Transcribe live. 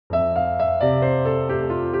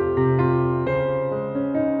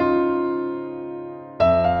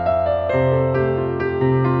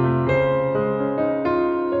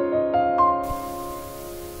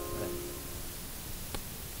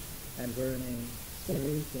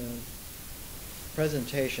series of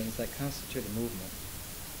presentations that constitute a movement.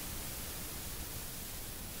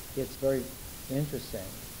 It's very interesting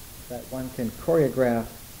that one can choreograph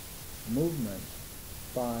movement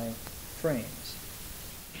by frames.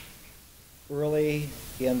 Early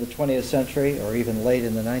in the 20th century, or even late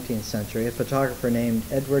in the 19th century, a photographer named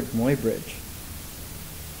Edward Muybridge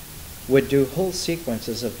would do whole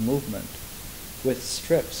sequences of movement with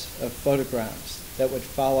strips of photographs that would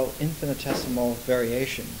follow infinitesimal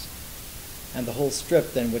variations. And the whole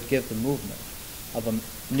strip then would give the movement of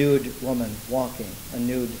a nude woman walking, a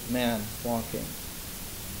nude man walking.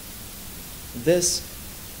 This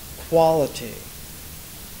quality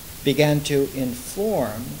began to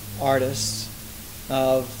inform artists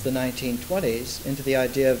of the 1920s into the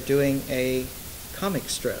idea of doing a comic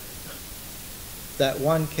strip, that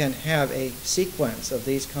one can have a sequence of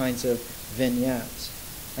these kinds of vignettes,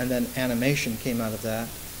 and then animation came out of that.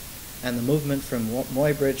 And the movement from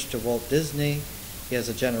Muybridge to Walt Disney is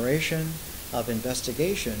a generation of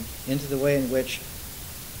investigation into the way in which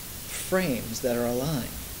frames that are aligned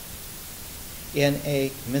in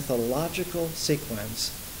a mythological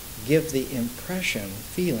sequence give the impression,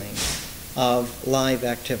 feeling of live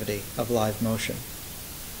activity, of live motion.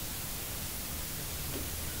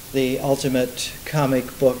 The ultimate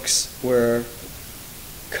comic books were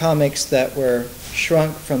comics that were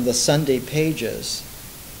shrunk from the Sunday pages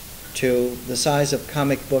to the size of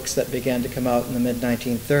comic books that began to come out in the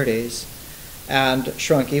mid-1930s, and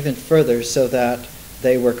shrunk even further so that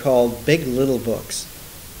they were called big little books.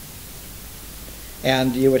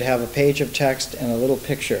 And you would have a page of text and a little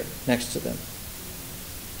picture next to them.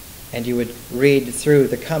 And you would read through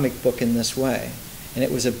the comic book in this way. And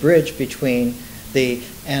it was a bridge between the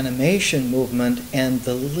animation movement and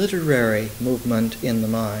the literary movement in the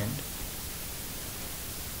mind.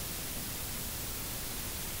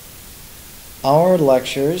 Our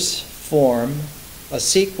lectures form a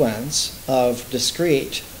sequence of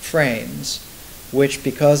discrete frames which,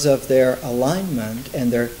 because of their alignment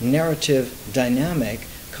and their narrative dynamic,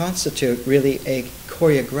 constitute really a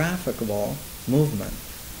choreographable movement.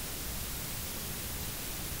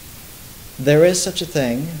 There is such a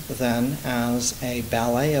thing, then, as a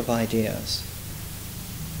ballet of ideas.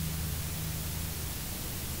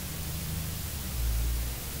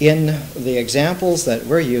 In the examples that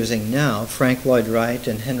we're using now, Frank Lloyd Wright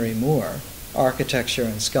and Henry Moore, architecture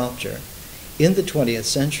and sculpture, in the 20th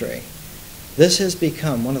century, this has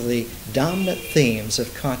become one of the dominant themes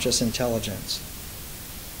of conscious intelligence.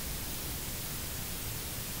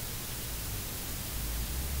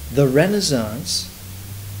 The Renaissance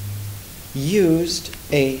used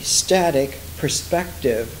a static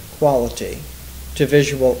perspective quality to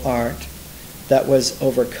visual art that was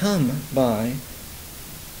overcome by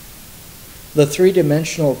the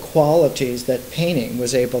three-dimensional qualities that painting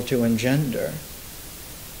was able to engender.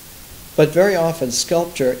 But very often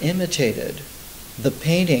sculpture imitated the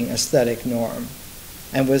painting aesthetic norm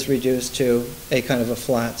and was reduced to a kind of a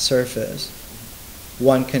flat surface.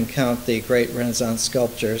 One can count the great Renaissance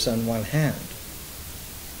sculptors on one hand.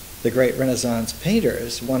 The great Renaissance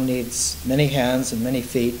painters, one needs many hands and many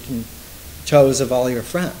feet and toes of all your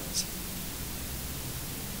friends.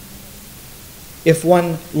 If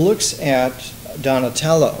one looks at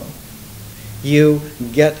Donatello, you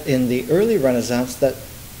get in the early Renaissance that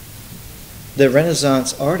the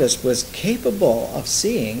Renaissance artist was capable of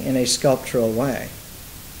seeing in a sculptural way.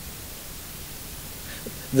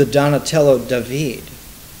 The Donatello David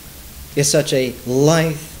is such a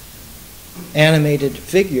lithe, animated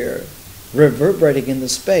figure reverberating in the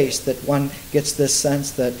space that one gets this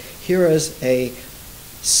sense that here is a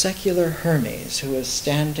secular Hermes who is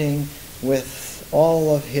standing with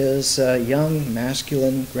all of his young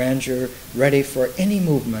masculine grandeur ready for any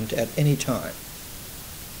movement at any time.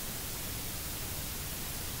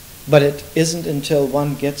 But it isn't until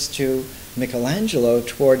one gets to Michelangelo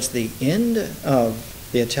towards the end of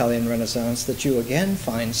the Italian Renaissance that you again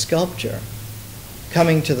find sculpture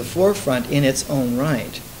coming to the forefront in its own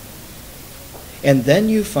right. And then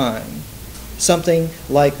you find something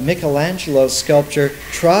like Michelangelo's sculpture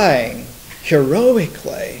trying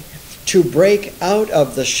heroically to break out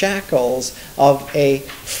of the shackles of a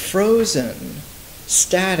frozen,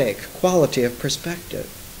 static quality of perspective.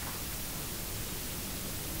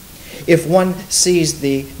 If one sees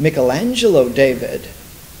the Michelangelo David,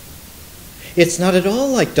 it's not at all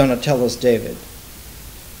like Donatello's David.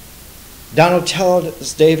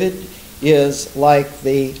 Donatello's David is like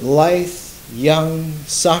the lithe, young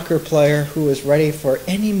soccer player who is ready for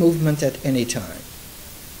any movement at any time.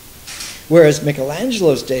 Whereas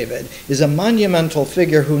Michelangelo's David is a monumental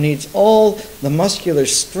figure who needs all the muscular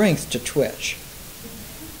strength to twitch.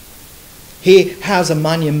 He has a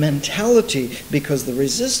monumentality because the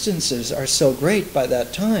resistances are so great by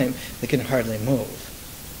that time they can hardly move.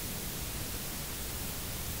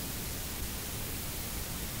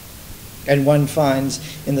 And one finds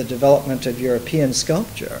in the development of European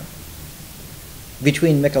sculpture,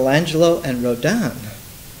 between Michelangelo and Rodin,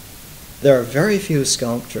 there are very few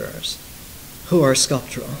sculptors who are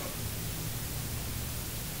sculptural.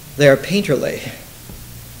 They are painterly.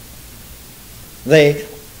 They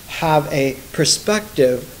have a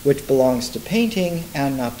perspective which belongs to painting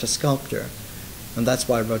and not to sculpture. And that's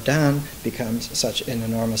why Rodin becomes such an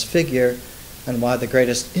enormous figure, and why the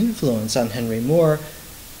greatest influence on Henry Moore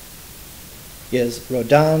is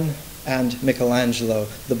Rodin and Michelangelo,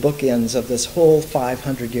 the bookends of this whole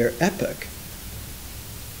 500-year epic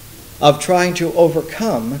of trying to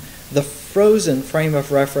overcome the frozen frame of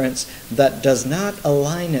reference that does not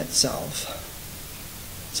align itself,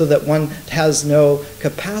 so that one has no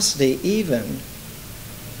capacity even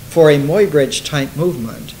for a Muybridge type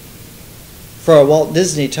movement, for a Walt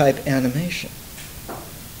Disney type animation.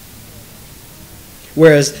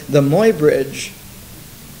 Whereas the Muybridge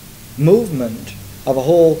movement of a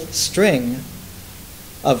whole string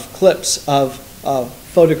of clips of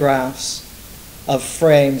photographs, of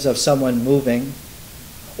frames of someone moving,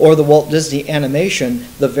 or the Walt Disney animation,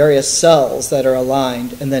 the various cells that are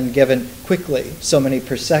aligned and then given quickly, so many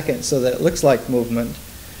per second, so that it looks like movement.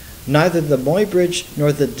 Neither the Muybridge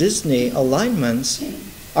nor the Disney alignments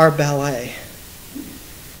are ballet.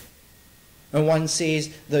 And one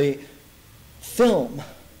sees the film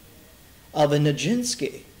of a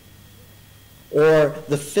Nijinsky, or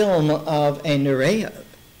the film of a Nureyev,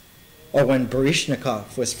 or when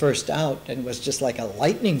Baryshnikov was first out and was just like a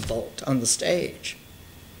lightning bolt on the stage.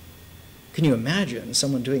 Can you imagine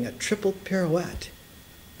someone doing a triple pirouette?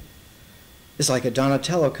 It's like a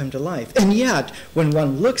Donatello come to life. And yet, when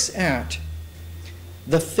one looks at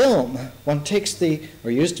the film, one takes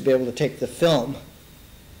or used to be able to take the film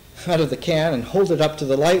out of the can and hold it up to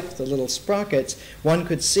the light with the little sprockets, one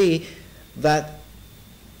could see that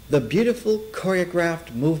the beautiful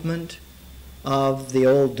choreographed movement of the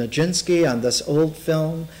old Nijinsky on this old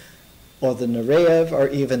film, or the Nureyev, or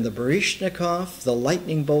even the Baryshnikov, the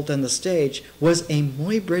lightning bolt on the stage, was a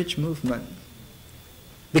Muybridge movement.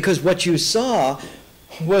 Because what you saw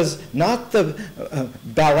was not the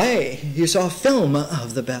ballet, you saw a film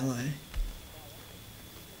of the ballet.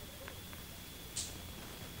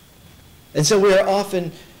 And so we are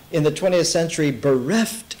often, in the 20th century,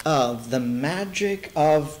 bereft of the magic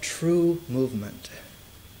of true movement.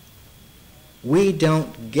 We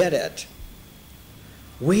don't get it.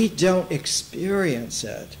 We don't experience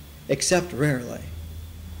it, except rarely.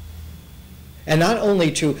 And not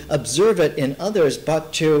only to observe it in others,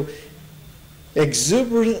 but to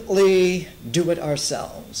exuberantly do it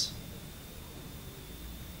ourselves.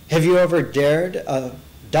 Have you ever dared a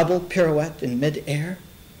double pirouette in mid-air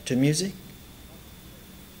to music?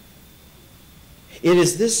 It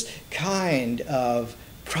is this kind of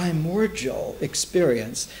primordial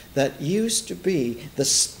experience that used to be the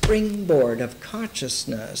springboard of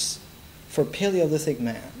consciousness for Paleolithic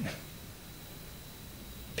man.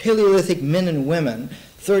 Paleolithic men and women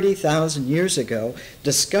 30,000 years ago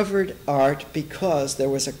discovered art because there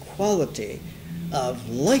was a quality of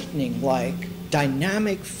lightning-like,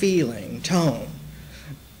 dynamic feeling, tone,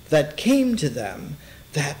 that came to them,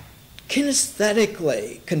 that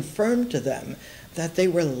kinesthetically confirmed to them that they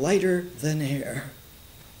were lighter than air,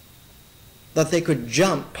 that they could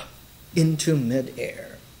jump into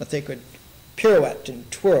mid-air, that they could pirouette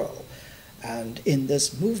and twirl. And in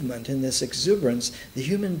this movement, in this exuberance, the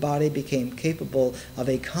human body became capable of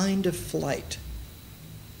a kind of flight,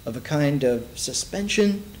 of a kind of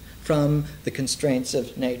suspension from the constraints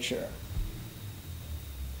of nature.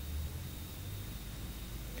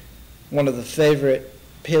 One of the favorite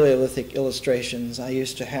Paleolithic illustrations I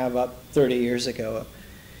used to have up 30 years ago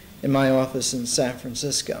in my office in San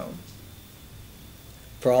Francisco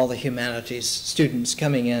for all the humanities students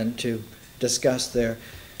coming in to discuss their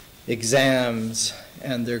exams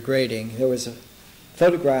and their grading. There was a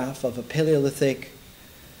photograph of a Paleolithic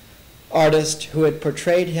artist who had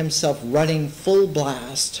portrayed himself running full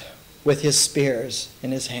blast with his spears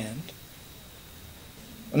in his hand.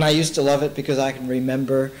 And I used to love it because I can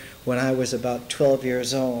remember when I was about 12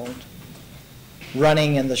 years old,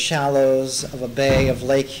 running in the shallows of a bay of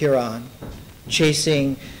Lake Huron,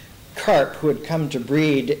 chasing carp who had come to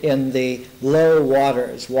breed in the low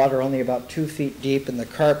waters, water only about 2 feet deep, and the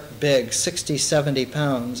carp big, 60, 70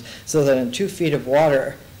 pounds, so that in 2 feet of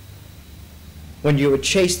water, when you would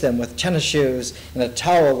chase them with tennis shoes and a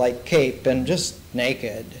towel-like cape and just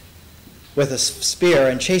naked with a spear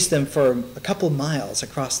and chase them for a couple miles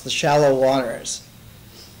across the shallow waters,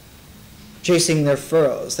 chasing their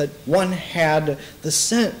furrows, that one had the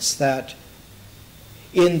sense that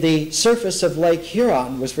in the surface of Lake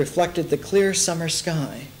Huron was reflected the clear summer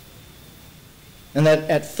sky, and that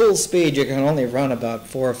at full speed you can only run about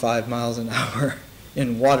 4 or 5 miles an hour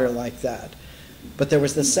in water like that. But there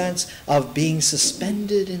was the sense of being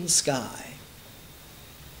suspended in sky.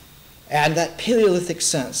 And that Paleolithic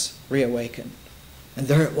sense reawakened. And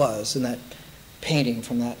there it was in that painting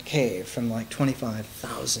from that cave from like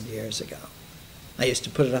 25,000 years ago. I used to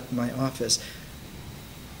put it up in my office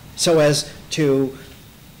so as to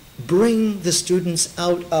bring the students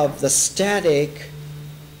out of the static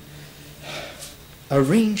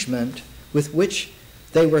arrangement with which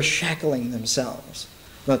they were shackling themselves.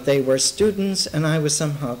 That they were students and I was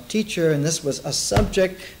somehow teacher and this was a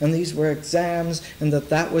subject and these were exams and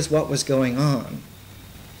that was what was going on.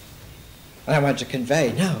 And I wanted to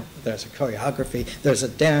convey, no, there's a choreography, there's a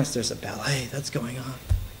dance, there's a ballet that's going on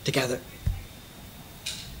together.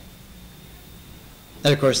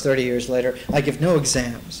 And of course, 30 years later, I give no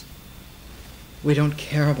exams. We don't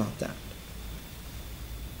care about that.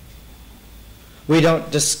 We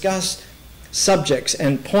don't discuss subjects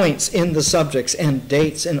and points in the subjects and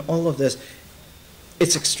dates and all of this.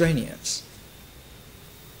 It's extraneous.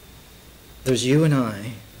 There's you and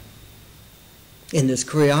I in this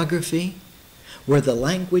choreography where the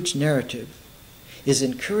language narrative is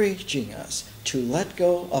encouraging us to let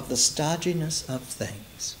go of the stodginess of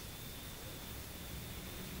things,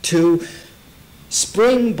 to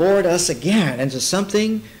springboard us again into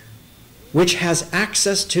something which has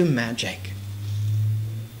access to magic.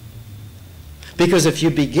 Because if you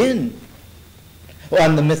begin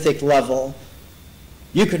on the mythic level,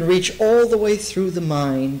 you can reach all the way through the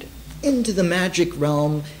mind into the magic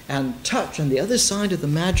realm and touch on the other side of the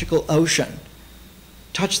magical ocean,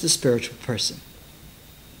 touch the spiritual person.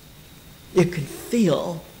 You can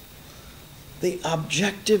feel the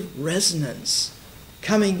objective resonance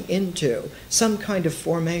coming into some kind of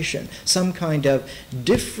formation, some kind of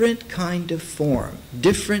different kind of form,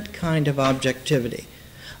 different kind of objectivity.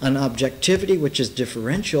 An objectivity which is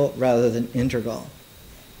differential rather than integral.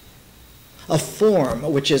 A form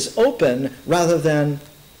which is open rather than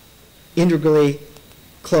integrally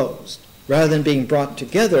closed. Rather than being brought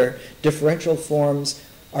together, differential forms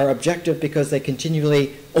are objective because they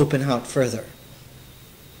continually open out further.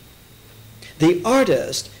 The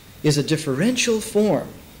artist is a differential form.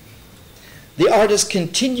 The artist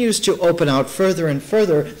continues to open out further and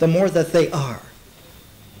further the more that they are.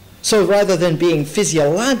 So rather than being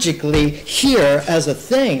physiologically here as a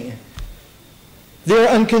thing, they're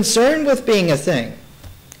unconcerned with being a thing.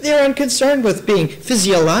 They're unconcerned with being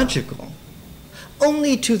physiological,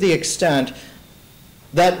 only to the extent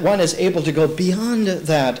that one is able to go beyond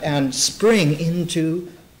that and spring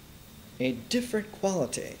into a different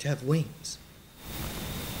quality, to have wings.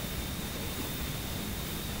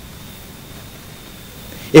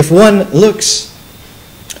 If one looks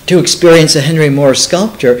to experience a Henry Moore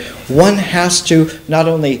sculpture, one has to not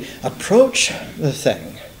only approach the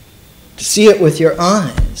thing, to see it with your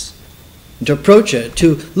eyes, to approach it,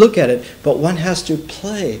 to look at it, but one has to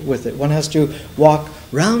play with it. One has to walk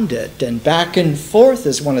round it and back and forth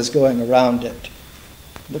as one is going around it.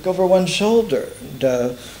 Look over one's shoulder,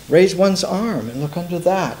 and raise one's arm and look under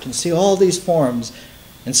that and see all these forms.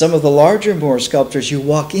 And some of the larger Moore sculptures you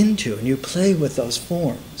walk into and you play with those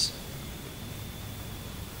forms.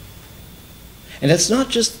 And it's not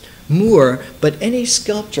just Moore, but any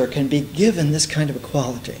sculpture can be given this kind of a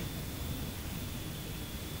quality.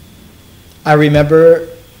 I remember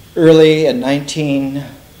early in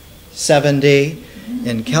 1970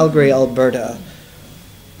 in Calgary, Alberta,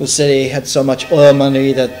 the city had so much oil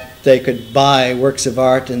money that they could buy works of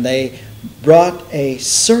art, and they brought a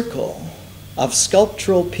circle of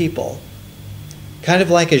sculptural people, kind of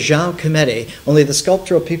like a Ecumene, only the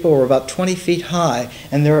sculptural people were about 20 feet high,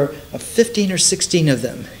 and there were 15 or 16 of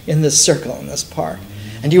them in this circle in this park.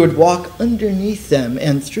 And you would walk underneath them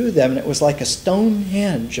and through them, and it was like a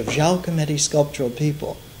Stonehenge of Ecumene sculptural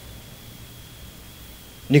people.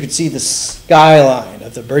 And you could see the skyline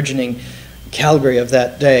of the burgeoning Calgary of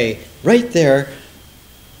that day right there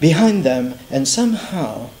behind them, and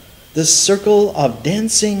somehow this circle of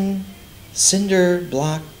dancing cinder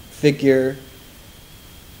block figure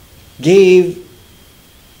gave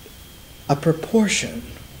a proportion.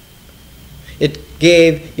 It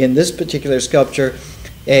gave, in this particular sculpture,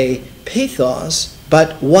 a pathos,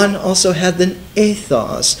 but one also had an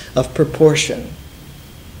ethos of proportion.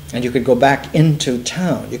 And you could go back into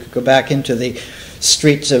town. You could go back into the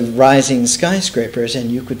streets of rising skyscrapers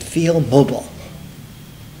and you could feel mobile.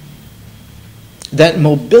 That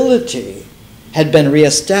mobility had been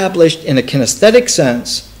reestablished in a kinesthetic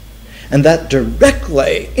sense, and that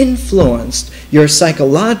directly influenced your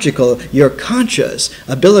psychological, your conscious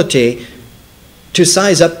ability to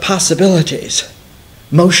size up possibilities,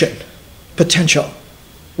 motion, potential,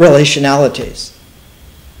 relationalities.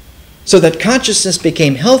 So that consciousness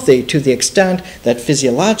became healthy to the extent that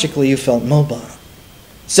physiologically you felt mobile.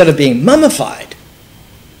 Instead of being mummified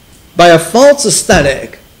by a false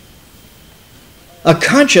aesthetic, a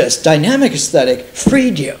conscious, dynamic aesthetic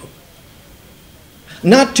freed you.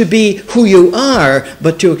 Not to be who you are,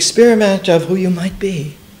 but to experiment of who you might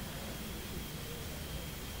be.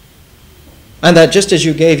 And that just as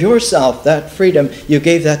you gave yourself that freedom, you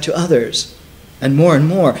gave that to others, and more,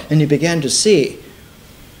 and you began to see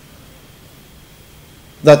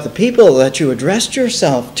that the people that you addressed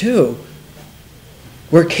yourself to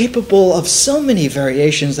were capable of so many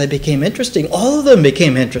variations they became interesting. All of them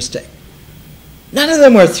became interesting. None of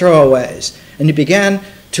them were throwaways. And you began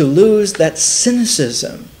to lose that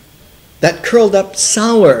cynicism, that curled up,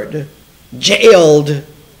 soured, jailed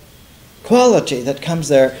quality that comes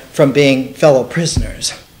there from being fellow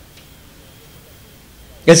prisoners.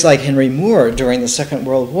 It's like Henry Moore during the Second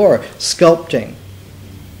World War, sculpting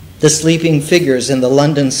the sleeping figures in the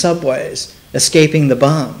London subways, escaping the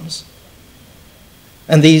bombs.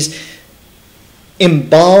 And these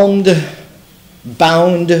embalmed,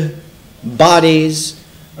 bound bodies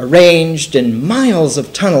arranged in miles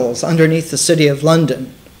of tunnels underneath the city of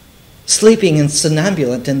London, sleeping and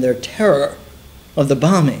somnambulant in their terror of the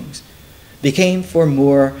bombings, became for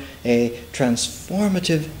Moore a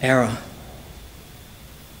transformative era.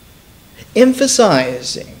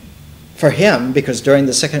 Emphasizing for him, because during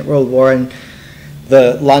the Second World War in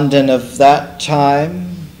the London of that time,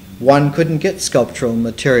 one couldn't get sculptural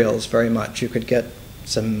materials very much. You could get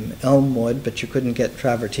some elm wood, but you couldn't get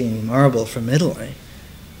travertine marble from Italy.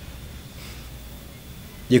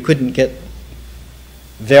 You couldn't get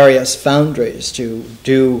various foundries to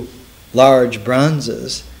do large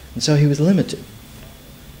bronzes, and so he was limited.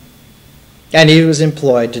 And he was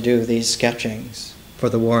employed to do these sketchings for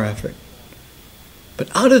the war effort.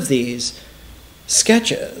 But out of these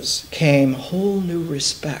sketches came whole new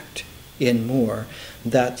respect in Moore,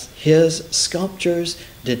 that his sculptures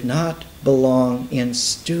did not belong in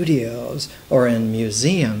studios or in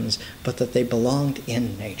museums, but that they belonged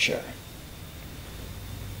in nature.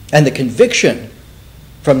 And the conviction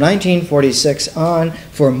from 1946 on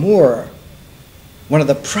for Moore, one of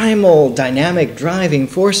the primal dynamic driving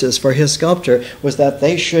forces for his sculpture was that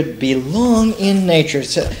they should belong in nature.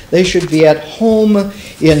 So they should be at home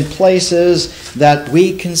in places that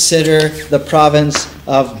we consider the province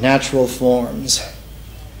of natural forms.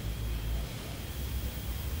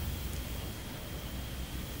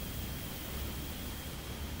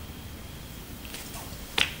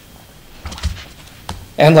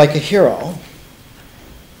 And like a hero,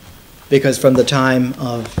 because from the time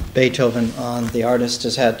of Beethoven on, the artist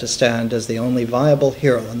has had to stand as the only viable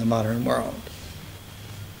hero in the modern world.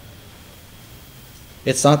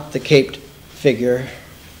 It's not the caped figure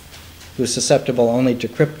who's susceptible only to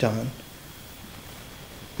Krypton,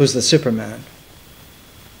 who's the Superman,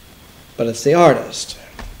 but it's the artist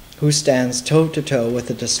who stands toe-to-toe with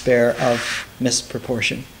the despair of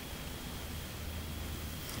misproportion,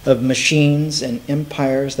 of machines and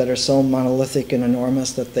empires that are so monolithic and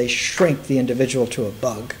enormous that they shrink the individual to a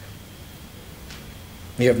bug.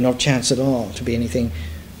 You have no chance at all to be anything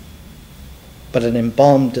but an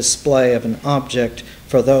embalmed display of an object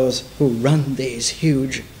for those who run these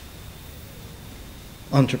huge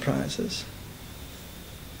enterprises.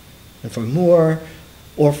 And for Moore,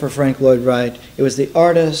 or for Frank Lloyd Wright, it was the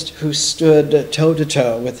artist who stood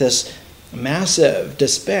toe-to-toe with this massive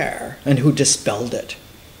despair and who dispelled it.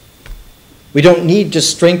 We don't need to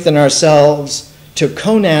strengthen ourselves to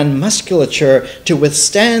Conan musculature to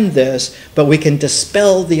withstand this, but we can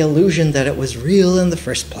dispel the illusion that it was real in the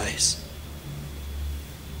first place.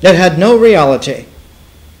 It had no reality.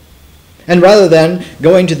 And rather than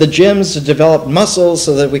going to the gyms to develop muscles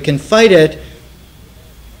so that we can fight it,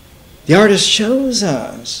 the artist shows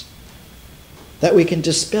us that we can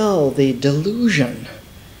dispel the delusion.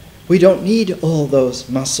 We don't need all those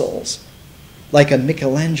muscles, like a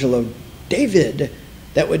Michelangelo David,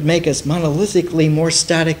 that would make us monolithically more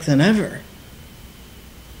static than ever.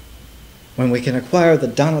 When we can acquire the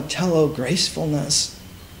Donatello gracefulness,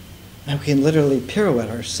 and we can literally pirouette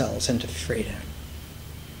ourselves into freedom.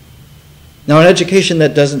 Now, an education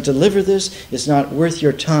that doesn't deliver this is not worth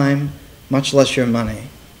your time, much less your money.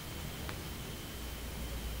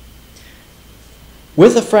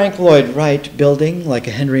 With a Frank Lloyd Wright building, like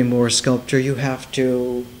a Henry Moore sculpture, you have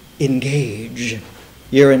to engage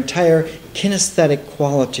your entire kinesthetic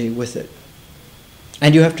quality with it.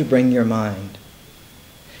 And you have to bring your mind.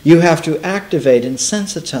 You have to activate and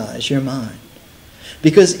sensitize your mind.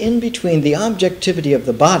 Because in between the objectivity of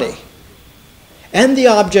the body and the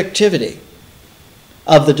objectivity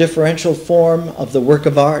of the differential form of the work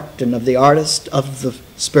of art and of the artist, of the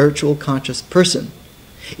spiritual conscious person,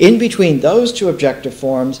 in between those two objective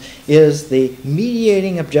forms is the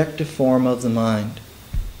mediating objective form of the mind.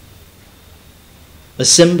 A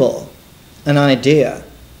symbol, an idea,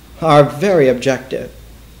 are very objective.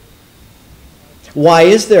 Why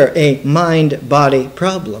is there a mind-body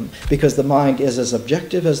problem? Because the mind is as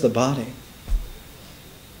objective as the body.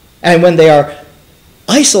 And when they are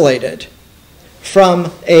isolated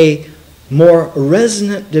from a more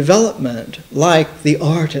resonant development, like the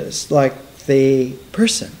artist, like the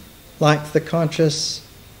person, like the conscious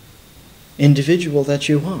individual that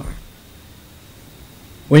you are,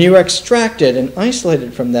 when you are extracted and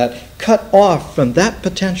isolated from that, cut off from that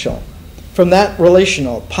potential, from that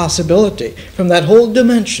relational possibility, from that whole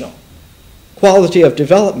dimensional quality of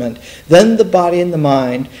development, then the body and the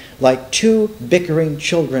mind, like two bickering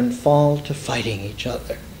children, fall to fighting each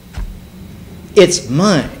other. It's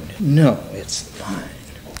mine. No, it's mine.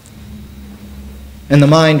 And the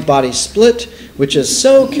mind-body split, which is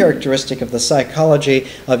so characteristic of the psychology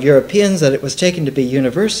of Europeans that it was taken to be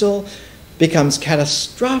universal, becomes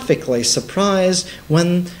catastrophically surprised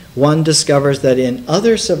when one discovers that in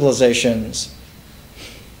other civilizations,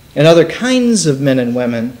 in other kinds of men and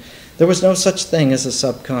women, there was no such thing as a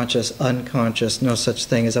subconscious, unconscious, no such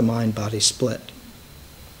thing as a mind-body split.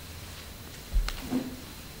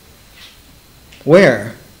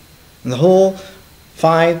 Where, in the whole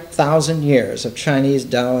 5,000 years of Chinese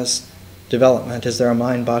Taoist development, is there a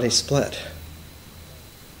mind-body split?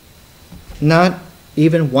 Not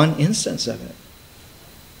even one instance of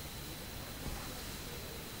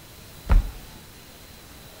it.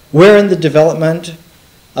 Where in the development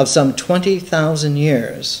of some 20,000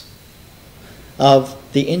 years of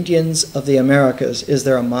the Indians of the Americas is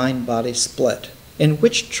there a mind-body split? In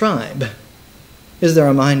which tribe is there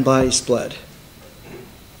a mind-body split?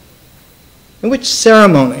 In which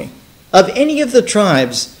ceremony of any of the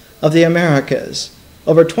tribes of the Americas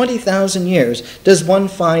over 20,000 years does one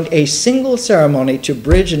find a single ceremony to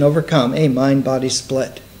bridge and overcome a mind-body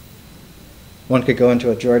split? One could go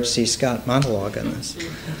into a George C. Scott monologue on this.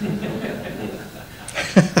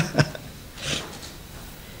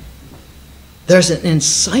 There's an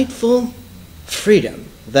insightful freedom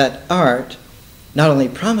that art not only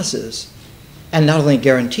promises and not only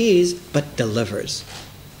guarantees, but delivers.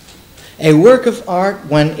 A work of art,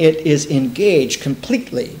 when it is engaged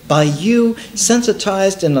completely by you,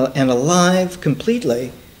 sensitized and alive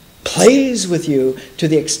completely, plays with you to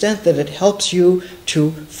the extent that it helps you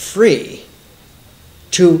to free,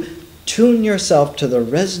 to tune yourself to the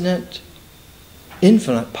resonant,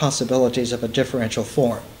 infinite possibilities of a differential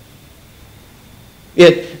form.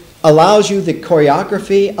 It allows you the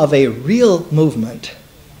choreography of a real movement,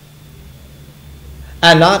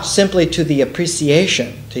 and not simply to the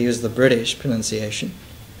appreciation, to use the British pronunciation,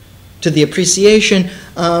 to the appreciation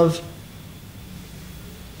of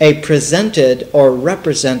a presented or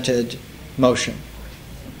represented motion.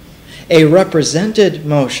 A represented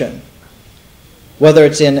motion, whether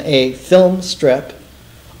it's in a film strip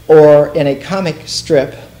or in a comic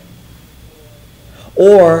strip,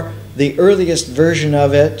 or the earliest version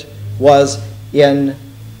of it was in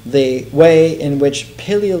the way in which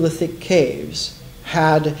Paleolithic caves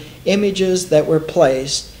had images that were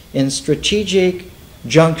placed in strategic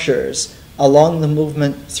junctures along the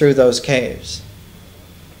movement through those caves.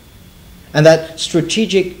 And that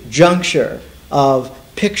strategic juncture of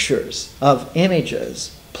pictures, of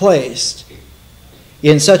images placed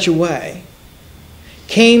in such a way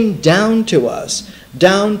came down to us,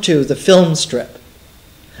 down to the film strip,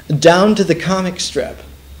 down to the comic strip,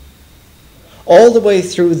 all the way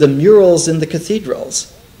through the murals in the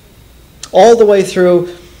cathedrals, all the way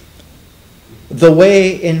through the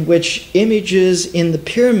way in which images in the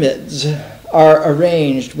pyramids are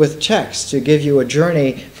arranged with text to give you a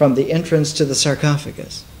journey from the entrance to the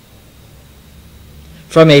sarcophagus,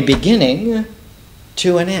 from a beginning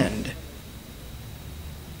to an end,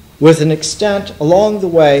 with an extent along the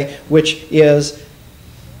way which is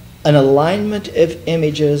an alignment of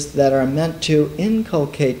images that are meant to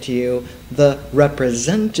inculcate to you the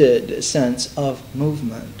represented sense of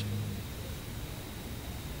movement.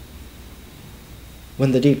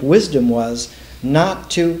 When the deep wisdom was not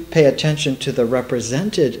to pay attention to the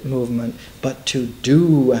represented movement, but to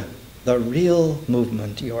do the real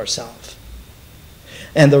movement yourself.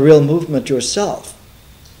 And the real movement yourself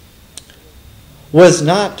was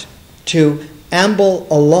not to amble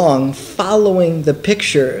along following the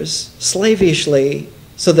pictures slavishly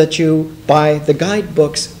so that you, by the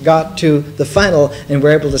guidebooks, got to the final and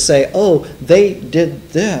were able to say, oh, they did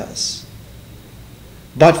this.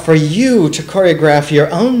 But for you to choreograph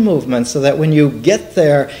your own movement so that when you get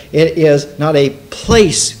there, it is not a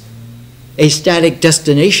place, a static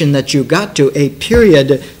destination that you got to, a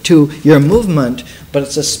period to your movement, but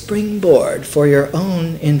it's a springboard for your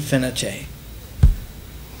own infinity.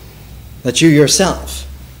 That you yourself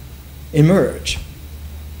emerge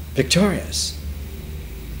victorious.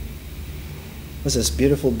 What's this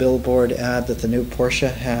beautiful billboard ad that the new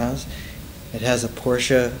Porsche has? It has a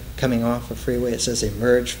Porsche coming off a freeway. It says,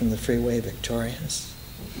 emerge from the freeway victorious.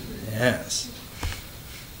 Yes.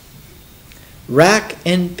 Rack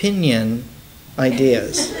and pinion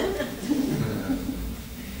ideas.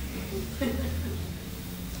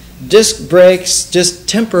 Disc brakes just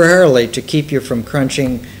temporarily to keep you from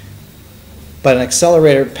crunching, but an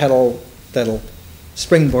accelerator pedal that'll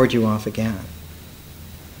springboard you off again.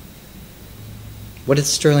 What did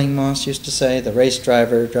Sterling Moss used to say? The race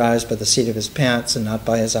driver drives by the seat of his pants and not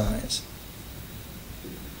by his eyes.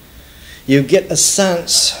 You get a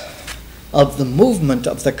sense of the movement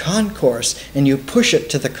of the concourse and you push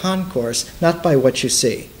it to the concourse, not by what you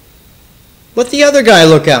see. Let the other guy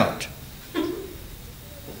look out.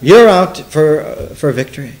 You're out for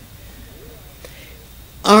victory.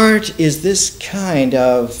 Art is this kind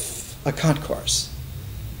of a concourse,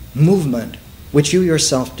 movement, which you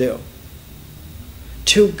yourself do.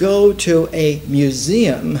 To go to a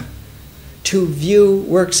museum to view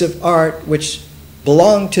works of art which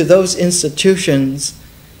belong to those institutions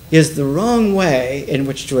is the wrong way in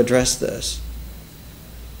which to address this.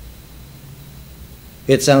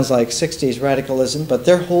 It sounds like 60s radicalism, but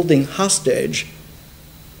they're holding hostage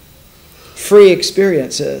free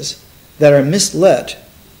experiences that are mislit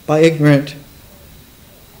by ignorant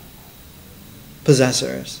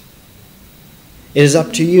possessors. It is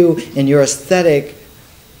up to you in your aesthetic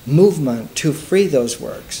movement to free those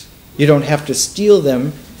works. You don't have to steal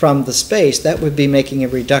them from the space. That would be making a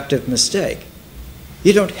reductive mistake.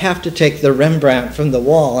 You don't have to take the Rembrandt from the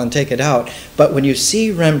wall and take it out. But when you see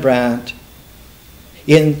Rembrandt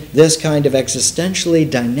in this kind of existentially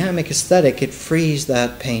dynamic aesthetic, it frees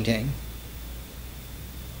that painting.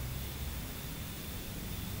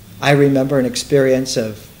 I remember an experience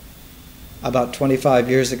of about 25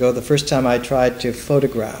 years ago, the first time I tried to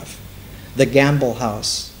photograph the Gamble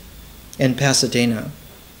House in Pasadena.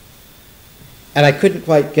 And I couldn't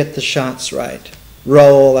quite get the shots right.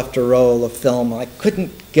 Roll after roll of film. I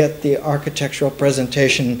couldn't get the architectural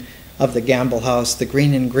presentation of the Gamble House. The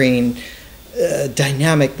green and green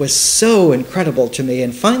dynamic was so incredible to me.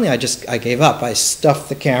 And finally I gave up. I stuffed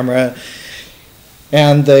the camera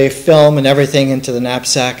and the film and everything into the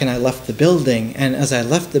knapsack and I left the building. And as I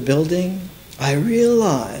left the building, I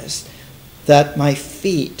realized that my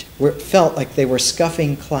feet felt like they were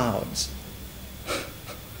scuffing clouds.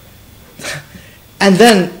 And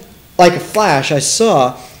then, like a flash, I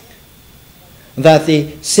saw that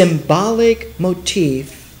the symbolic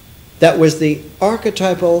motif that was the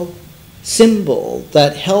archetypal symbol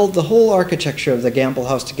that held the whole architecture of the Gamble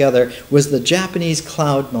House together was the Japanese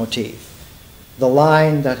cloud motif. The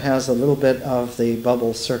line that has a little bit of the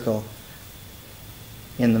bubble circle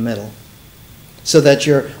in the middle. So that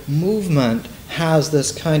your movement has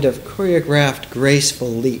this kind of choreographed, graceful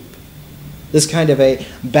leap. This kind of a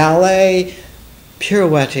ballet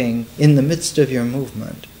pirouetting in the midst of your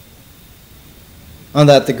movement. On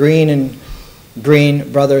that the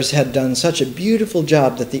Green brothers had done such a beautiful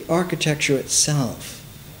job that the architecture itself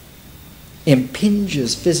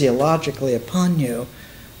impinges physiologically upon you,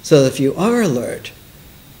 so that if you are alert,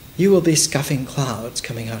 you will be scuffing clouds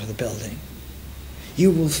coming out of the building. You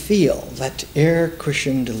will feel that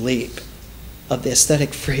air-cushioned leap of the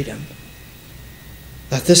aesthetic freedom,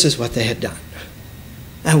 that this is what they had done.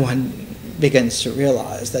 And one begins to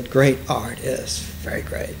realize that great art is very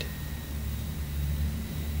great.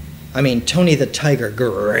 I mean, Tony the Tiger,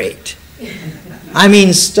 great. I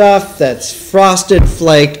mean, stuff that's frosted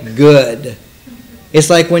flaked good. It's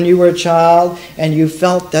like when you were a child and you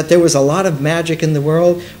felt that there was a lot of magic in the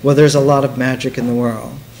world. Well, there's a lot of magic in the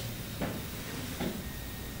world.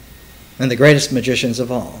 And the greatest magicians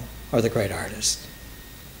of all are the great artists.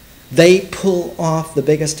 They pull off the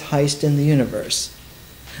biggest heist in the universe.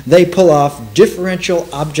 They pull off differential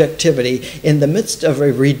objectivity in the midst of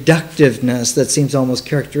a reductiveness that seems almost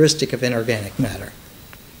characteristic of inorganic matter.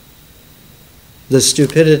 The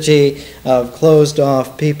stupidity of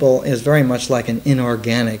closed-off people is very much like an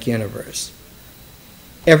inorganic universe.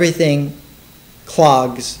 Everything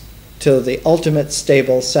clogs to the ultimate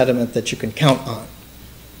stable sediment that you can count on.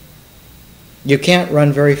 You can't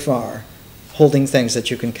run very far holding things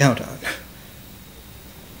that you can count on.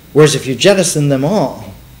 Whereas if you jettison them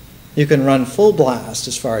all, you can run full blast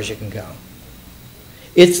as far as you can go.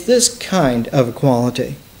 It's this kind of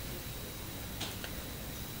equality.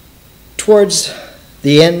 Towards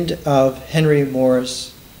the end of Henry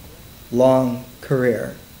Moore's long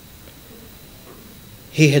career,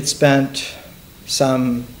 he had spent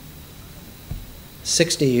some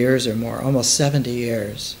 60 years or more, almost 70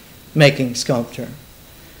 years, making sculpture.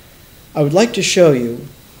 I would like to show you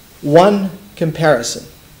one comparison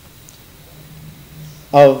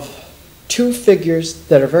of two figures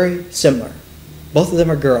that are very similar. Both of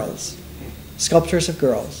them are girls, sculptures of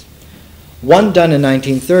girls. One done in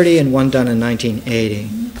 1930 and one done in 1980.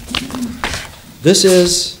 This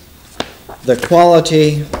is the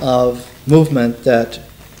quality of movement that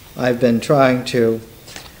I've been trying to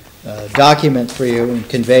document for you and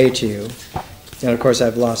convey to you. And of course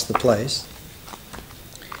I've lost the place.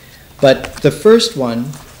 But the first one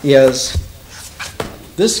is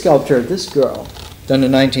this sculpture of this girl, done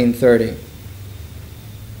in 1930.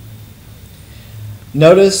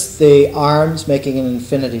 Notice the arms making an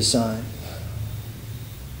infinity sign.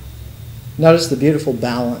 Notice the beautiful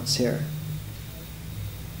balance here.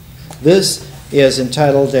 This is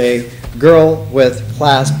entitled A Girl with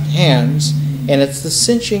Clasped Hands, and it's the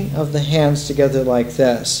cinching of the hands together like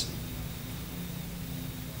this.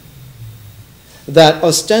 That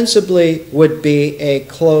ostensibly would be a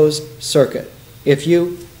closed circuit. If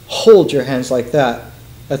you hold your hands like that,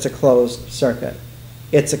 that's a closed circuit.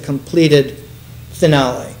 It's a completed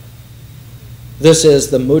finale. This is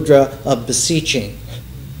the mudra of beseeching.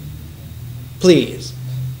 Please.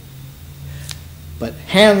 But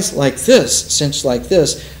hands like this, cinched like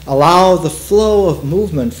this, allow the flow of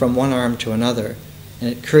movement from one arm to another,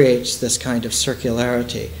 and it creates this kind of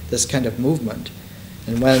circularity, this kind of movement.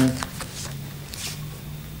 And when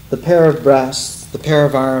the pair of breasts, the pair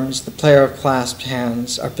of arms, the pair of clasped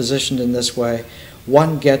hands are positioned in this way,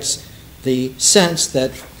 one gets the sense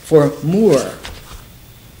that for Moore,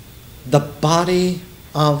 the body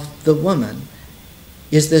of the woman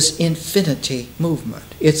is this infinity movement.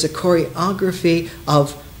 It's a choreography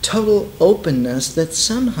of total openness that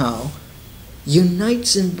somehow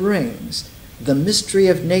unites and brings the mystery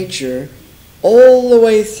of nature all the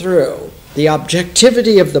way through the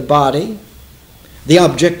objectivity of the body, the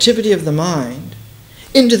objectivity of the mind,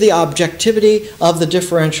 into the objectivity of the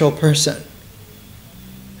differential person.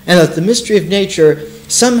 And that the mystery of nature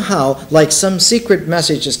somehow, like some secret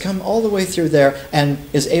message, has come all the way through there and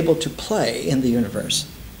is able to play in the universe.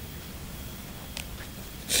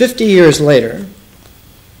 50 years later,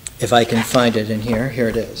 if I can find it in here, here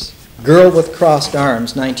it is. Girl with Crossed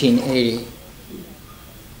Arms, 1980.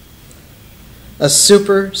 A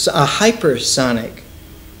hypersonic.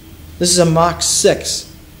 This is a Mach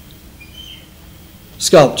 6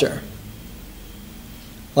 sculpture,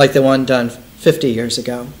 like the one done 50 years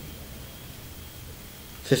ago.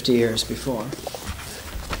 50 years before.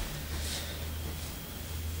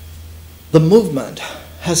 The movement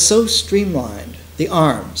has so streamlined the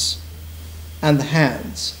arms and the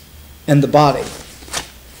hands and the body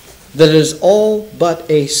that it is all but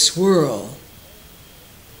a swirl,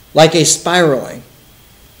 like a spiraling,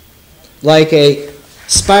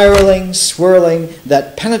 swirling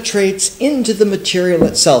that penetrates into the material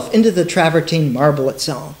itself, into the travertine marble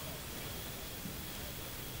itself.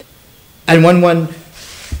 And when one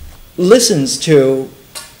listens to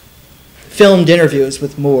filmed interviews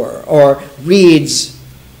with Moore, or reads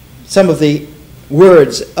some of the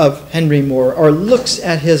words of Henry Moore, or looks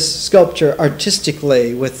at his sculpture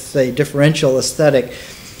artistically with a differential aesthetic,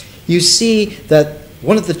 you see that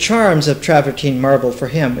one of the charms of travertine marble for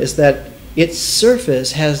him is that its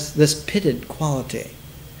surface has this pitted quality.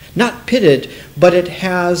 Not pitted, but it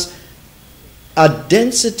has a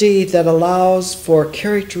density that allows for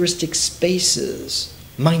characteristic spaces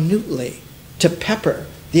minutely to pepper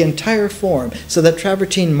the entire form, so that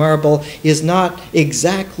travertine marble is not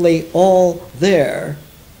exactly all there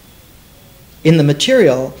in the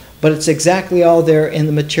material, but it's exactly all there in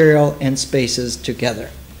the material and spaces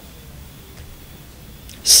together.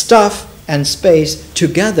 Stuff and space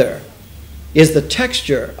together is the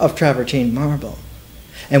texture of travertine marble.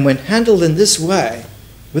 And when handled in this way,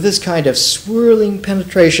 with this kind of swirling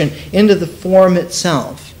penetration into the form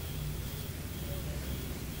itself,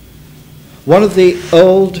 one of the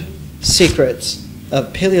old secrets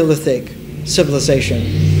of Paleolithic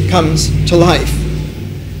civilization comes to life.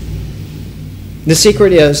 The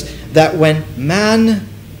secret is that when man,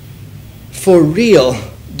 for real,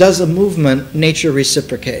 does a movement, nature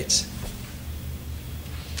reciprocates.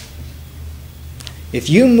 If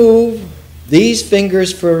you move these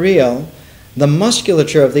fingers for real, the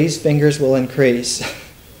musculature of these fingers will increase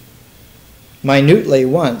minutely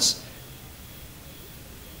once.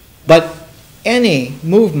 But any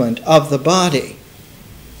movement of the body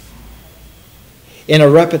in a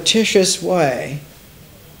repetitious way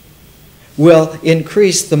will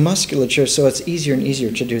increase the musculature, so it's easier and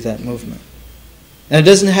easier to do that movement. And it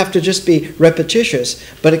doesn't have to just be repetitious,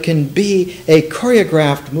 but it can be a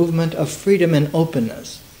choreographed movement of freedom and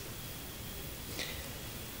openness.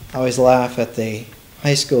 I always laugh at the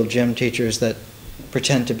high school gym teachers that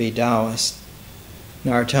pretend to be Taoists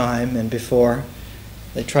in our time and before.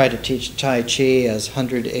 They try to teach Tai Chi as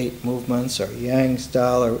 108 movements or Yang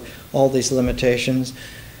style or all these limitations.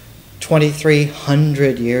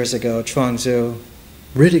 2,300 years ago, Chuangzi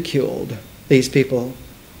ridiculed these people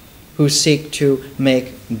who seek to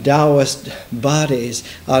make Taoist bodies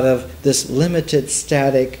out of this limited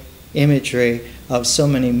static imagery of so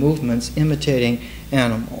many movements imitating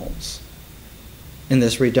animals in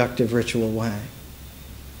this reductive ritual way.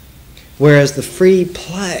 Whereas the free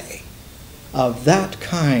play of that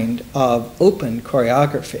kind of open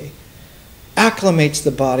choreography acclimates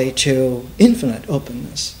the body to infinite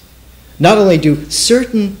openness. Not only do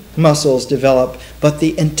certain muscles develop, but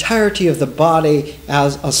the entirety of the body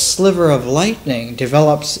as a sliver of lightning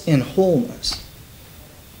develops in wholeness.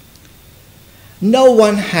 No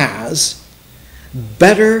one has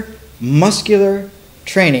better muscular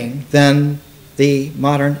training than the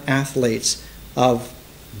modern athletes of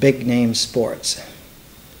big-name sports.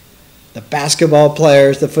 The basketball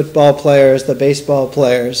players, the football players, the baseball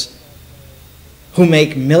players who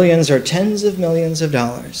make millions or tens of millions of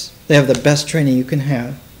dollars. They have the best training you can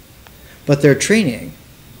have. But their training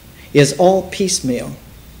is all piecemeal.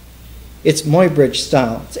 It's Muay-Bridge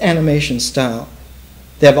style. It's animation style.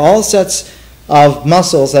 They have all sets of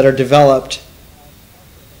muscles that are developed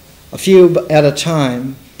a few at a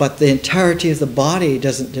time, but the entirety of the body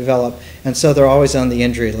doesn't develop, and so they're always on the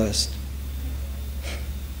injury list.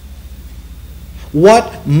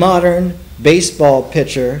 What modern baseball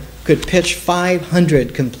pitcher could pitch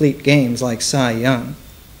 500 complete games like Cy Young?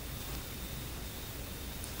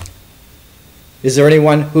 Is there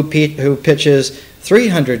anyone who pitches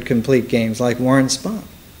 300 complete games like Warren Spahn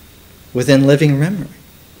within living memory?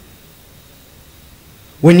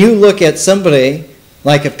 When you look at somebody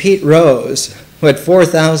like a Pete Rose who had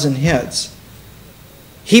 4,000 hits,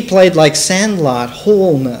 he played like Sandlot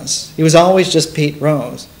wholeness. He was always just Pete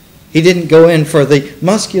Rose. He didn't go in for the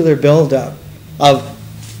muscular buildup of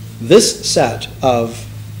this set of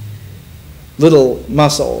little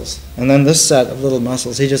muscles and then this set of little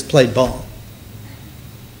muscles. He just played ball.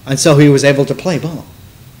 And so he was able to play ball.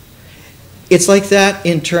 It's like that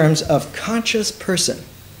in terms of conscious person.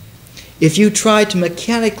 If you try to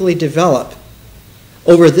mechanically develop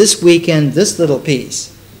over this weekend this little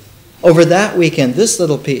piece, over that weekend this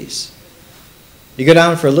little piece, you go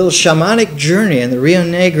down for a little shamanic journey in the Rio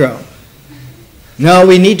Negro. No,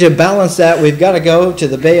 we need to balance that. We've got to go to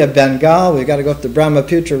the Bay of Bengal. We've got to go up the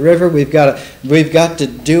Brahmaputra River. We've got to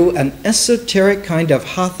do an esoteric kind of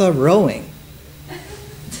hatha rowing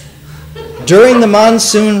during the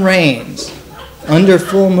monsoon rains, under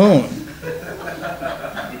full moon.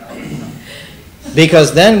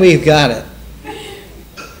 Because then we've got it.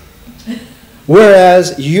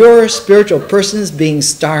 Whereas your spiritual person is being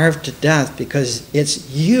starved to death because it's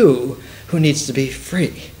you who needs to be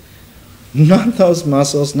free. Not those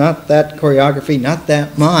muscles, not that choreography, not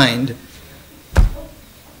that mind.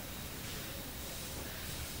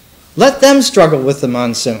 Let them struggle with the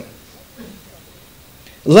monsoon.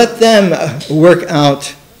 Let them work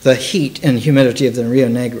out the heat and humidity of the Rio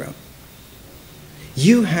Negro.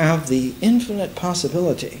 You have the infinite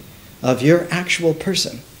possibility of your actual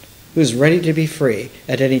person who's ready to be free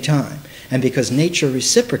at any time. And because nature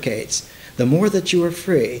reciprocates, the more that you are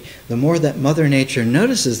free, the more that Mother Nature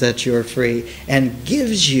notices that you are free and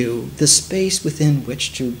gives you the space within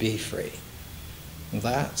which to be free.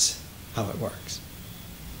 That's how it works.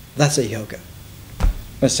 That's a yoga.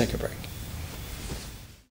 Let's take a break.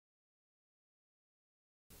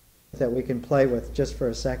 That we can play with just for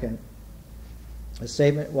a second. The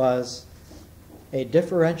statement was, a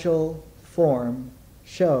differential form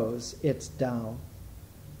shows its Tao.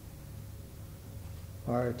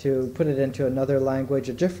 Or to put it into another language,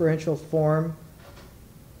 a differential form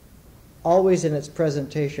always in its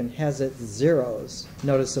presentation has its zeros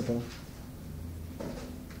noticeable.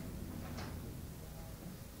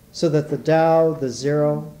 So that the Tao, the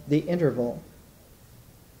zero, the interval,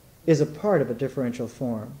 is a part of a differential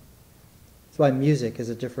form. That's why music is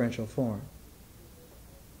a differential form.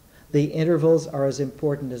 The intervals are as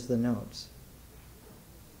important as the notes.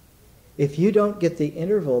 If you don't get the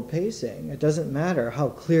interval pacing, it doesn't matter how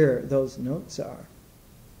clear those notes are.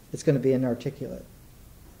 It's going to be inarticulate.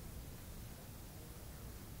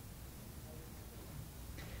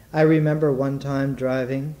 I remember one time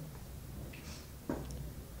driving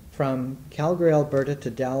from Calgary, Alberta to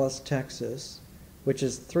Dallas, Texas, which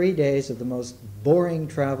is 3 days of the most boring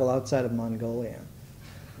travel outside of Mongolia.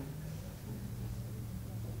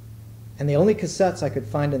 And the only cassettes I could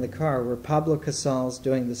find in the car were Pablo Casals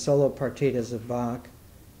doing the solo partitas of Bach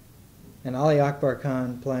and Ali Akbar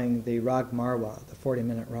Khan playing the Rag Marwa, the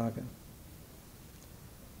 40-minute raga.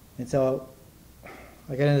 And so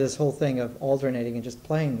I got into this whole thing of alternating and just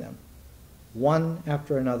playing them, one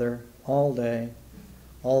after another, all day,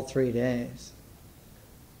 all 3 days.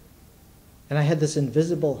 And I had this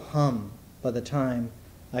invisible hum by the time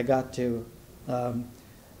I got to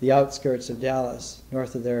the outskirts of Dallas.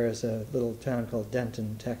 North of there is a little town called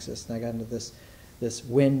Denton, Texas. And I got into this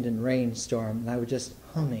wind and rain storm, and I was just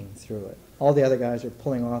humming through it. All the other guys were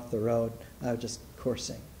pulling off the road. I was just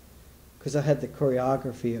coursing because I had the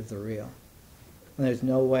choreography of the reel. And there's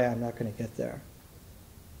no way I'm not going to get there.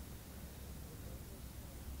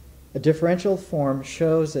 A differential form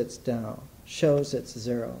shows its down, shows its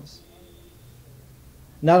zeros.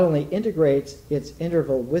 Not only integrates its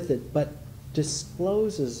interval with it, but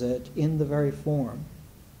discloses it in the very form.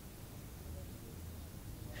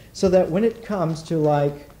 So that when it comes to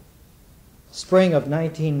like spring of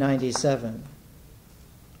 1997,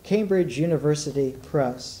 Cambridge University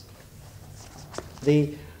Press,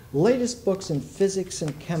 the latest books in physics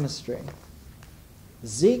and chemistry,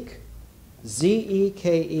 Zeke,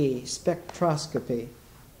 Z-E-K-E, spectroscopy,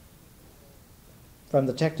 from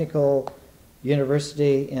the Technical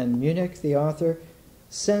University in Munich, the author,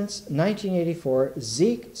 since 1984,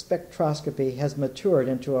 Zeke spectroscopy has matured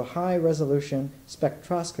into a high-resolution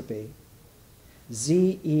spectroscopy.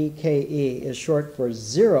 Z-E-K-E is short for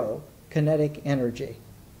zero kinetic energy.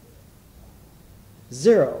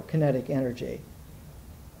 Zero kinetic energy.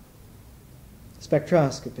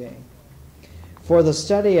 Spectroscopy. For the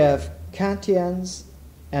study of cations,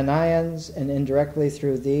 anions, and indirectly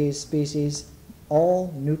through these species,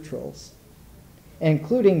 all neutrals,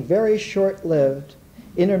 including very short-lived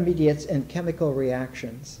intermediates and chemical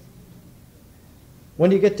reactions.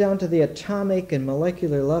 When you get down to the atomic and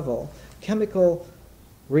molecular level, chemical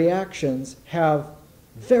reactions have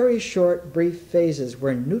very short, brief phases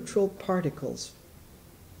where neutral particles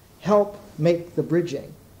help make the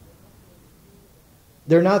bridging.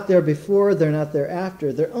 They're not there before, they're not there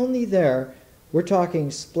after, they're only there, we're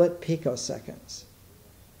talking split picoseconds.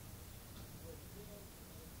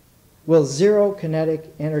 Well, zero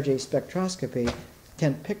kinetic energy spectroscopy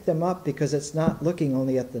can pick them up because it's not looking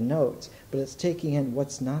only at the notes, but it's taking in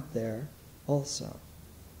what's not there also.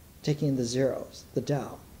 Taking in the zeros, the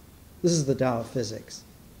Tao. This is the Tao of physics.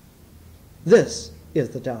 This is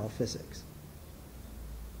the Tao of physics.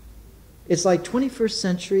 It's like 21st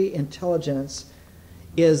century intelligence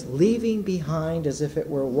is leaving behind, as if it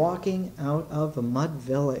were walking out of a mud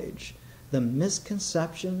village, the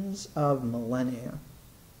misconceptions of millennia.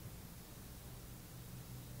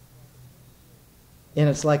 And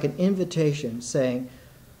it's like an invitation saying,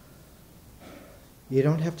 you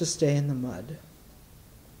don't have to stay in the mud.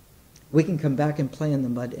 We can come back and play in the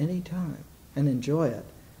mud anytime and enjoy it.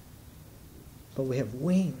 But we have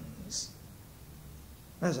wings.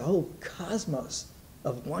 There's a whole cosmos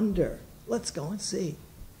of wonder. Let's go and see.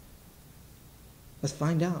 Let's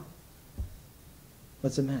find out.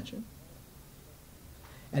 Let's imagine.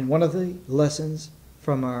 And one of the lessons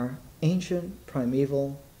from our ancient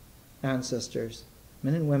primeval ancestors,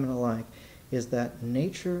 men and women alike, is that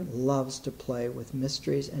nature loves to play with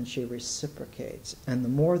mysteries and she reciprocates. And the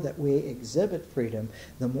more that we exhibit freedom,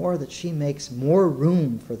 the more that she makes more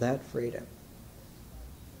room for that freedom.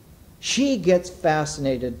 She gets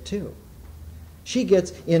fascinated too. She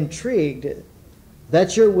gets intrigued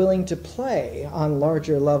that you're willing to play on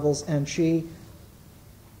larger levels, and she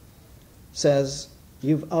says,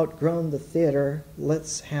 you've outgrown the theater,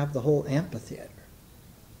 let's have the whole amphitheater.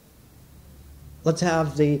 Let's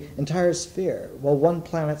have the entire sphere. Well, one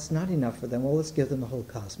planet's not enough for them. Well, let's give them the whole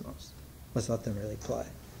cosmos. Let's let them really play.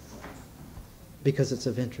 Because it's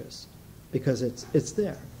of interest. Because it's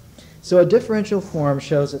there. So a differential form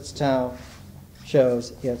shows its tau,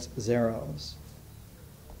 shows its zeros.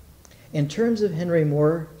 In terms of Henry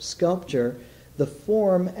Moore sculpture, the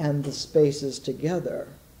form and the spaces together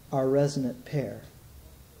are resonant pair.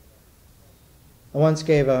 I once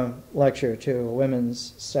gave a lecture to a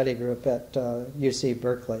women's study group at UC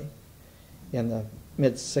Berkeley. In the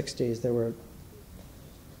mid-'60s, there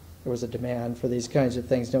was a demand for these kinds of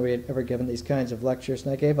things. Nobody had ever given these kinds of lectures.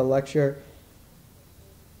 And I gave a lecture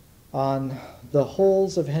on the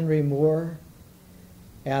holes of Henry Moore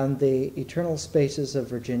and the eternal spaces of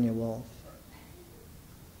Virginia Woolf.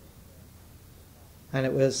 And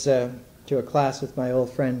it was to a class with my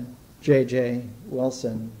old friend J.J.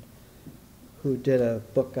 Wilson, who did a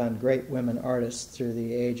book on great women artists through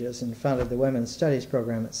the ages and founded the Women's Studies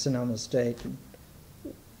program at Sonoma State, and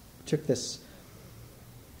took this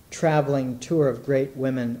traveling tour of great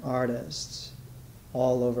women artists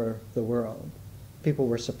all over the world. People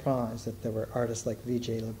were surprised that there were artists like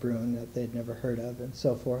V.J. Lebrun that they'd never heard of and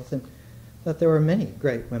so forth, and that there were many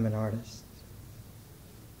great women artists.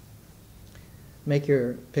 Make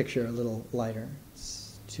your picture a little lighter.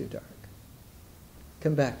 It's too dark.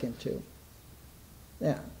 Come back into...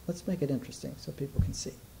 Yeah, let's make it interesting so people can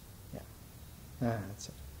see. Yeah. That's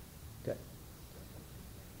it. Good.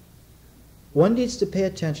 One needs to pay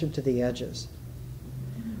attention to the edges.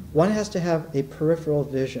 One has to have a peripheral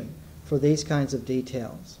vision for these kinds of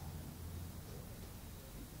details.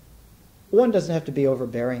 One doesn't have to be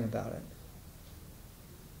overbearing about it.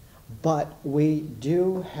 But we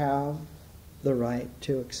do have the right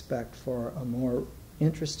to expect for a more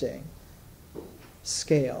interesting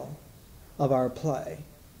scale of our play,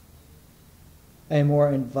 a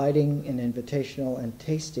more inviting and invitational and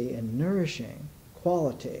tasty and nourishing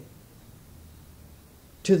quality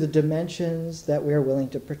to the dimensions that we are willing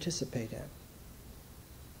to participate in.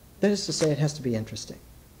 That is to say, it has to be interesting.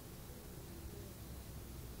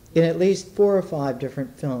 In at least 4 or 5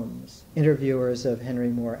 different films, interviewers of Henry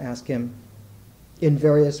Moore ask him in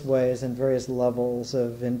various ways and various levels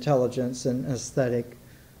of intelligence and aesthetic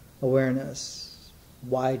awareness,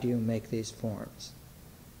 why do you make these forms?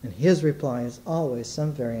 And his reply is always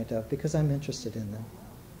some variant of, because I'm interested in them.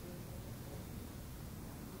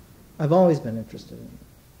 I've always been interested in them.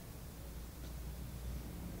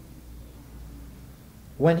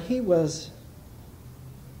 When he was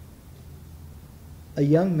a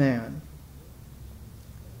young man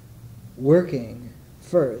working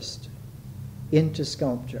first into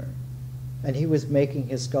sculpture, and he was making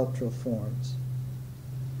his sculptural forms,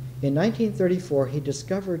 in 1934, he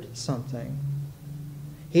discovered something.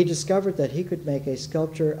 He discovered that he could make a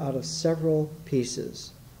sculpture out of several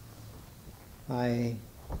pieces. I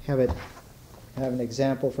have an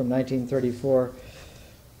example from 1934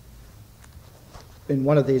 in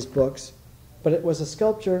one of these books, but it was a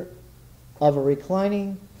sculpture of a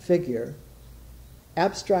reclining figure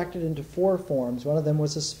abstracted into 4 forms. One of them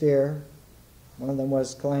was a sphere. One of them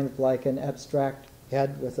was kind of like an abstract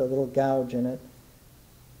head with a little gouge in it.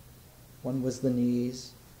 One was the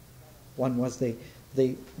knees, one was the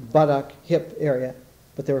buttock, hip area,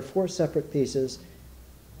 but there were 4 separate pieces,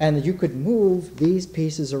 and you could move these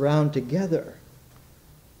pieces around together.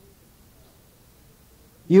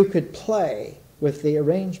 You could play with the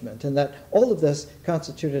arrangement, and that all of this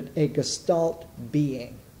constituted a Gestalt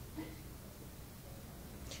being.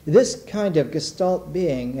 This kind of Gestalt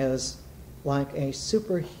being is like a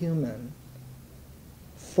superhuman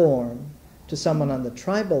form to someone on the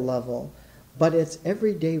tribal level, but it's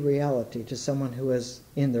everyday reality to someone who is,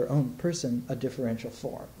 in their own person, a differential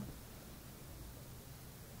form.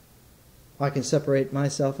 I can separate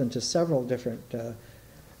myself into several different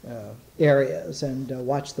areas and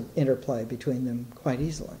watch the interplay between them quite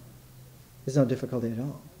easily. There's no difficulty at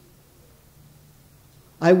all.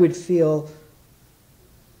 I would feel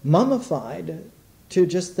mummified to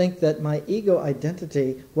just think that my ego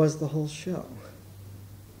identity was the whole show.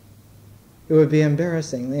 It would be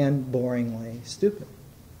embarrassingly and boringly stupid.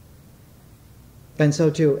 And so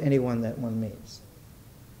too anyone that one meets.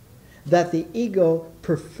 That the ego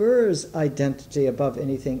prefers identity above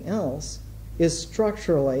anything else is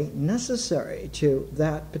structurally necessary to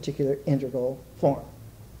that particular integral form.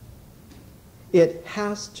 It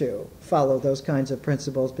has to follow those kinds of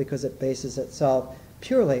principles because it bases itself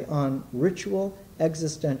purely on ritual,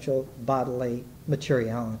 existential, bodily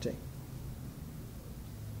materiality.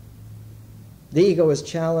 The ego is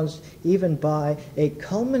challenged even by a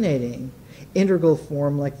culminating integral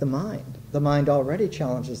form like the mind. The mind already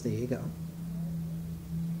challenges the ego.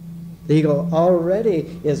 The ego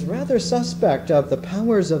already is rather suspect of the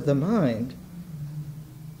powers of the mind.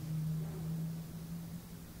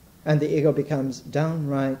 And the ego becomes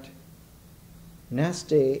downright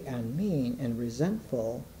nasty and mean and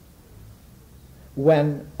resentful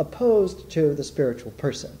when opposed to the spiritual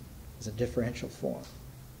person as a differential form.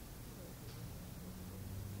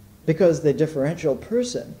 Because the differential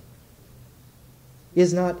person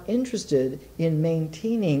is not interested in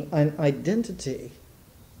maintaining an identity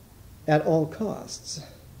at all costs,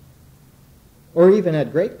 or even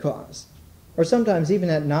at great cost, or sometimes even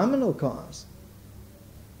at nominal cost.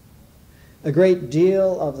 A great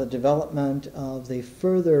deal of the development of the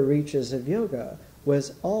further reaches of yoga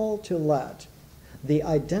was all to let the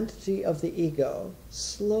identity of the ego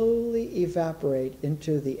slowly evaporate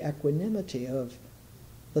into the equanimity of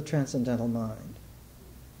the transcendental mind.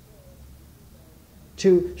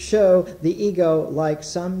 To show the ego like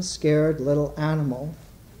some scared little animal,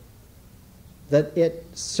 that it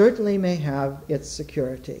certainly may have its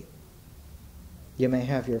security. You may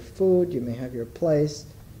have your food, you may have your place,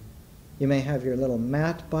 you may have your little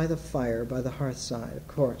mat by the fire, by the hearthside, of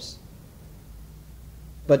course.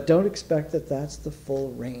 But don't expect that that's the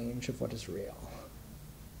full range of what is real.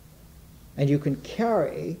 And you can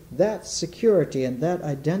carry that security and that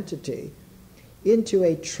identity into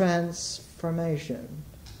a transformation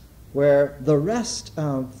where the rest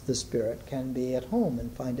of the spirit can be at home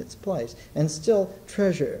and find its place and still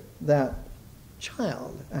treasure that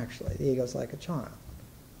child, actually. The ego's like a child,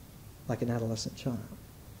 like an adolescent child.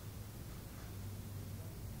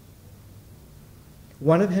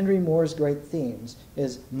 One of Henry Moore's great themes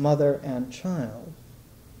is mother and child.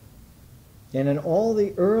 And in all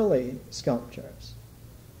the early sculptures,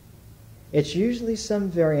 it's usually some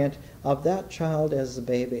variant of that child as a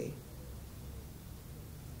baby.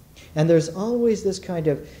 And there's always this kind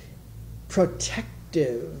of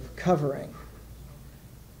protective covering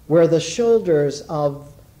where the shoulders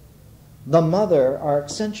of the mother are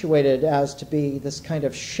accentuated as to be this kind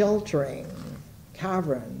of sheltering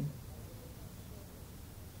cavern.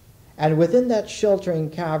 And within that sheltering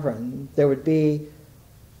cavern, there would be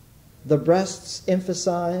the breasts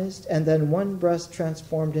emphasized, and then one breast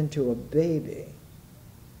transformed into a baby.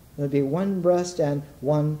 There would be one breast and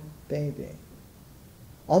one baby.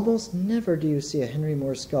 Almost never do you see a Henry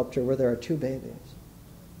Moore sculpture where there are two babies.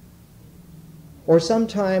 Or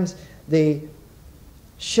sometimes the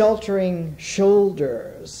sheltering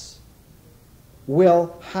shoulders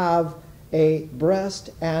will have a breast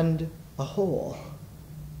and a hole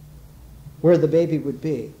where the baby would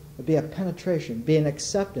be. It would be a penetration, be an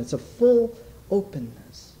acceptance, a full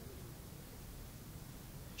openness.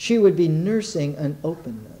 She would be nursing an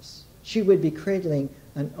openness. She would be cradling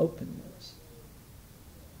an openness.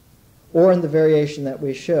 Or in the variation that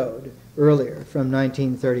we showed earlier from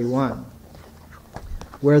 1931,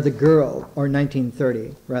 where the girl, or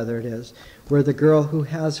 1930 rather it is, where the girl who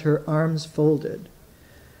has her arms folded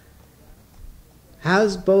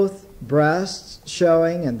has both breasts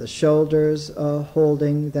showing and the shoulders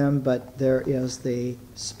holding them, but there is the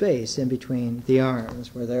space in between the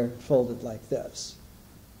arms where they're folded like this,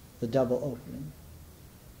 the double opening.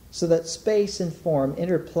 So that space and form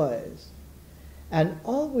interplays. And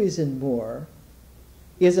always in Moore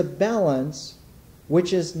is a balance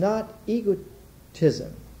which is not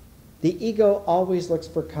egotism. The ego always looks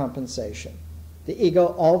for compensation. The ego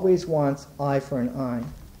always wants eye for an eye.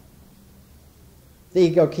 The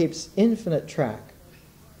ego keeps infinite track.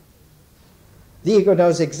 The ego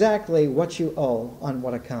knows exactly what you owe on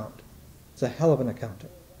what account. It's a hell of an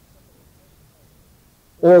accountant.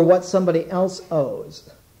 Or what somebody else owes.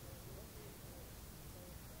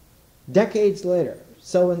 Decades later,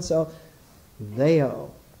 so-and-so, they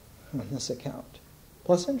owe on this account,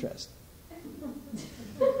 plus interest.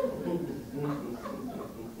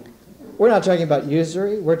 We're not talking about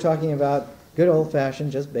usury. We're talking about good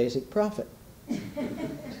old-fashioned, just basic profit.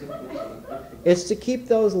 It's to keep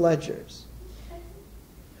those ledgers.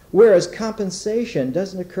 Whereas compensation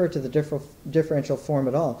doesn't occur to the differential form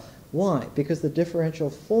at all. Why? Because the differential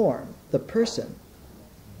form, the person,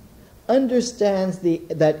 understands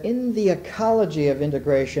that in the ecology of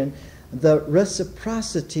integration, the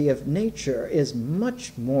reciprocity of nature is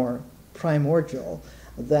much more primordial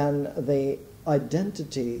than the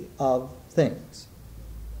identity of things.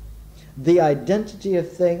 The identity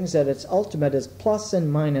of things at its ultimate is plus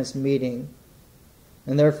and minus meeting,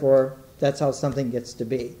 and therefore that's how something gets to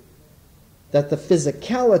be. That the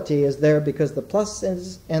physicality is there because the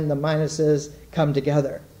pluses and the minuses come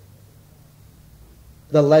together.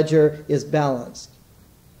 The ledger is balanced.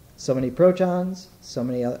 So many protons, so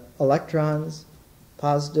many electrons,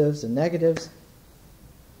 positives and negatives.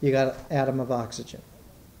 You got an atom of oxygen.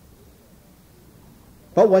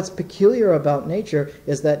 But what's peculiar about nature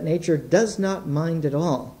is that nature does not mind at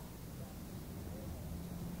all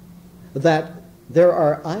that there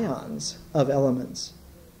are ions of elements.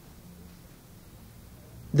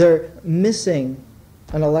 They're missing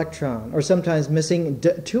an electron, or sometimes missing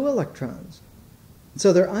two electrons.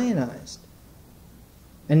 So they're ionized.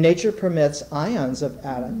 And nature permits ions of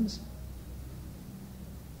atoms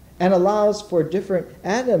and allows for different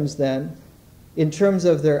atoms then, in terms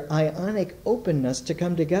of their ionic openness, to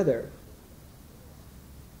come together.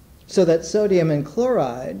 So that sodium and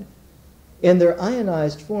chloride, in their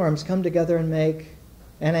ionized forms, come together and make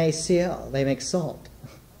NaCl. They make salt.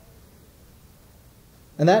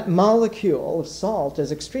 And that molecule of salt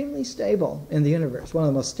is extremely stable in the universe, one of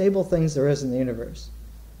the most stable things there is in the universe.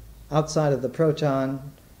 Outside of the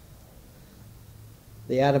proton,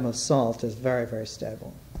 the atom of salt is very, very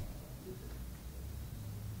stable.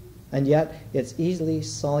 And yet, it's easily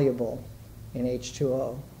soluble in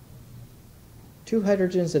H2O. 2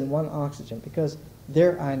 hydrogens and 1 oxygen, because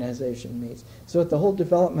their ionization meets. So that the whole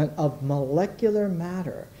development of molecular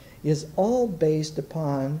matter is all based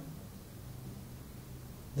upon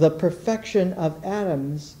the perfection of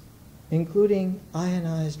atoms, including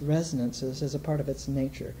ionized resonances as a part of its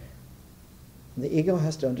nature. The ego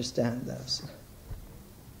has to understand this.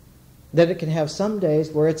 That it can have some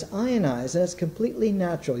days where it's ionized and it's completely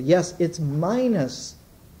natural. Yes, it's minus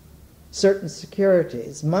certain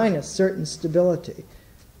securities, minus certain stability.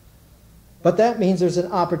 But that means there's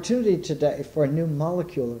an opportunity today for a new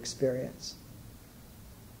molecule experience.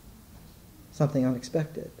 Something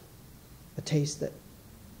unexpected. A taste that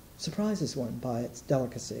surprises one by its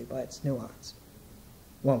delicacy, by its nuance.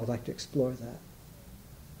 One would like to explore that.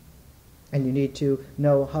 And you need to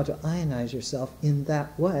know how to ionize yourself in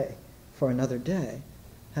that way for another day.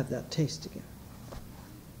 Have that taste again.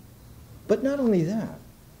 But not only that,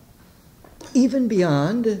 even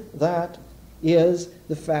beyond that is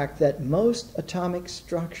the fact that most atomic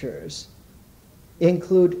structures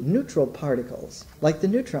include neutral particles, like the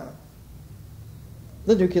neutron.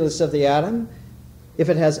 The nucleus of the atom, if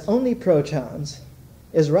it has only protons,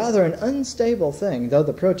 is rather an unstable thing, though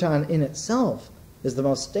the proton in itself is the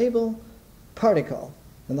most stable particle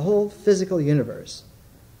in the whole physical universe.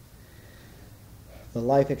 The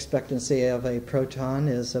life expectancy of a proton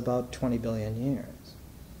is about 20 billion years.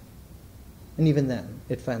 And even then,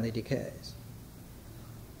 it finally decays.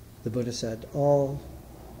 The Buddha said, all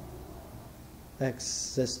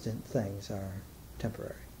existent things are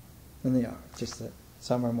temporary. And they are, just that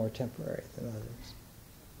some are more temporary than others.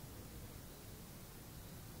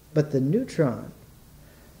 But the neutron,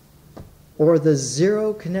 or the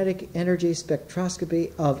zero kinetic energy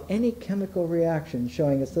spectroscopy of any chemical reaction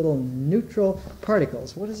showing its little neutral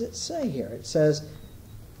particles. What does it say here? It says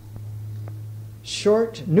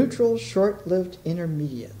neutral, short-lived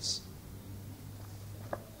intermediates.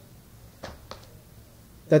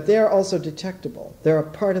 That they are also detectable. They're a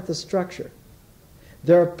part of the structure.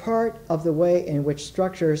 They're a part of the way in which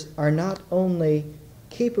structures are not only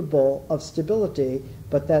capable of stability,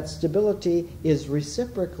 but that stability is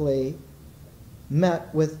reciprocally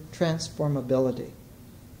met with transformability.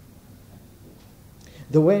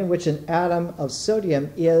 The way in which an atom of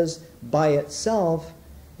sodium is by itself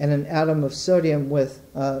and an atom of sodium with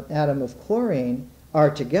an atom of chlorine are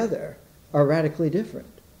together are radically different.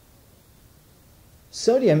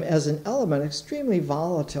 Sodium as an element extremely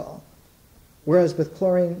volatile, whereas with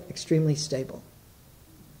chlorine extremely stable.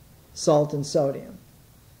 Salt and sodium.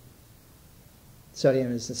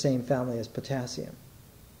 Sodium is the same family as potassium.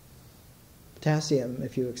 Potassium,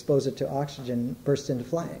 if you expose it to oxygen, bursts into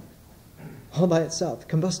flame. All by itself,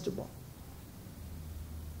 combustible.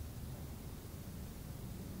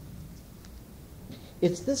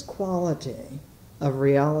 It's this quality of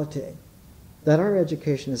reality that our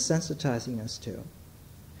education is sensitizing us to.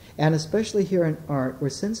 And especially here in art, we're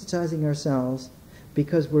sensitizing ourselves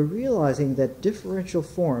because we're realizing that differential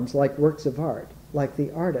forms, like works of art, like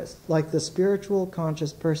the artist, like the spiritual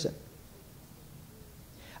conscious person,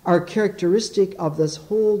 are characteristic of this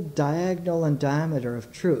whole diagonal and diameter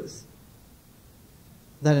of truth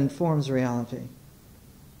that informs reality.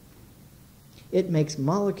 It makes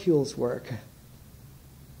molecules work.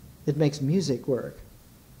 It makes music work.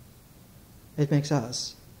 It makes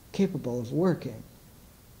us capable of working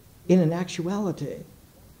in an actuality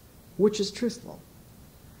which is truthful.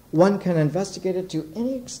 One can investigate it to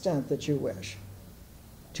any extent that you wish,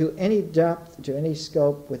 to any depth, to any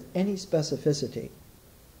scope, with any specificity.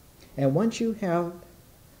 And once you have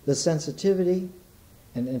the sensitivity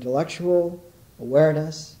and intellectual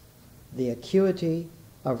awareness, the acuity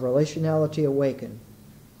of relationality awakened,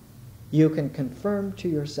 you can confirm to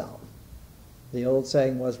yourself. The old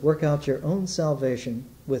saying was, work out your own salvation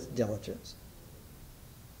with diligence.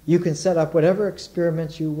 You can set up whatever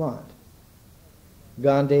experiments you want.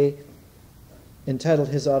 Gandhi entitled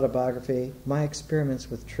his autobiography, My Experiments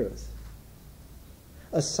with Truth.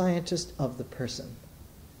 A scientist of the person.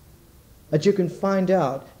 that you can find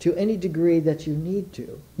out to any degree that you need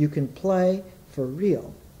to. You can play for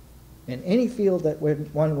real in any field that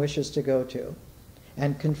one wishes to go to,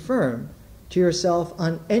 and confirm to yourself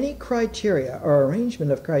on any criteria or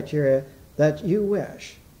arrangement of criteria that you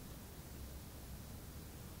wish.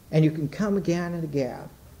 And you can come again and again,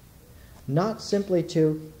 not simply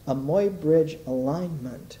to a Muybridge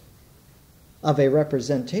alignment of a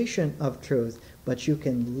representation of truth, but you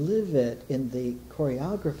can live it in the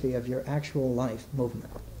choreography of your actual life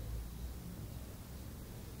movement.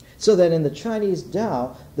 So that in the Chinese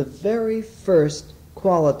Tao, the very first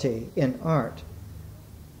quality in art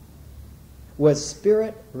was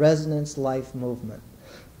spirit resonance life movement.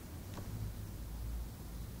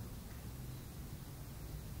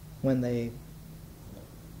 When the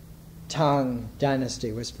Tang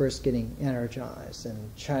dynasty was first getting energized,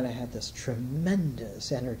 and China had this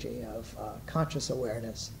tremendous energy of conscious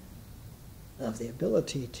awareness, of the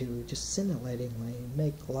ability to just scintillatingly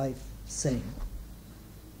make life sing.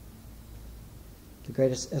 The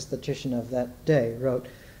greatest aesthetician of that day wrote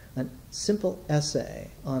a simple essay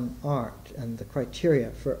on art and the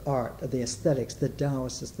criteria for art, the aesthetics, the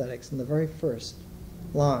Taoist aesthetics, and the very first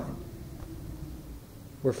line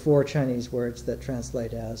were 4 Chinese words that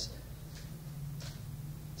translate as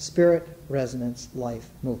spirit resonance life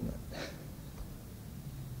movement.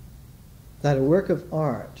 That a work of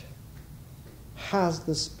art has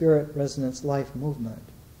the spirit resonance life movement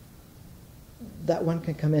that one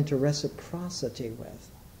can come into reciprocity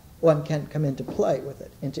with. One can come into play with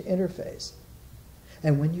it, into interface.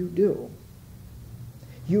 And when you do,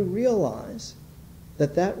 you realize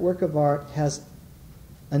that that work of art has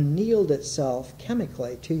annealed itself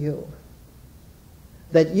chemically to you.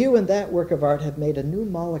 That you and that work of art have made a new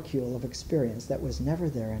molecule of experience that was never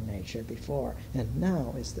there in nature before, and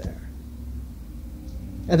now is there.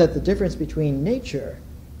 And that the difference between nature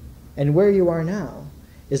and where you are now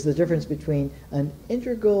is the difference between an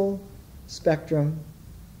integral spectrum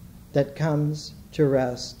that comes to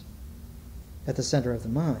rest at the center of the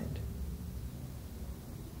mind,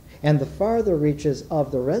 and the farther reaches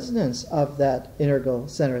of the resonance of that integral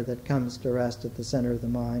center that comes to rest at the center of the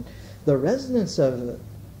mind, the resonance of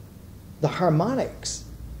the harmonics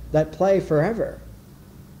that play forever.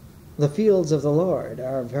 The fields of the Lord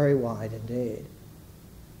are very wide indeed.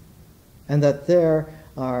 And that there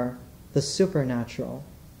are the supernatural,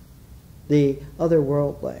 the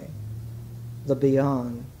otherworldly, the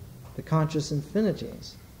beyond, the conscious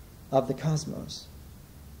infinities of the cosmos.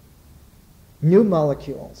 New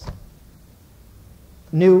molecules,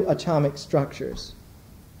 new atomic structures,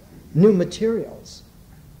 new materials.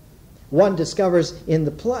 One discovers in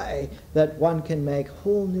the play that one can make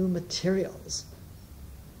whole new materials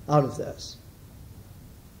out of this.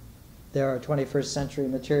 There are 21st century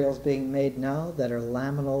materials being made now that are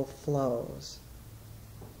laminal flows.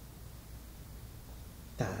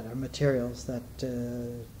 That are materials that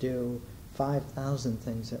do 5,000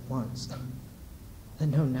 things at once that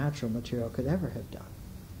no natural material could ever have done.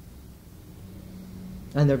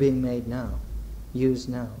 And they're being made now, used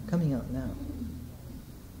now, coming out now.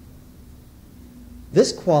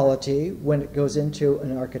 This quality, when it goes into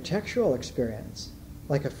an architectural experience,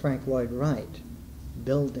 like a Frank Lloyd Wright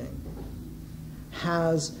building,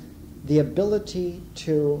 has the ability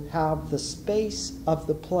to have the space of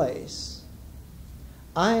the place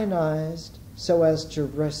ionized so as to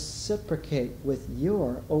reciprocate with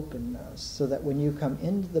your openness, so that when you come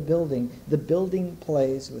into the building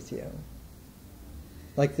plays with you.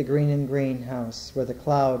 Like the Green and Green house, where the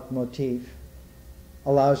cloud motif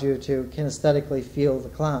allows you to kinesthetically feel the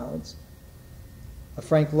clouds. A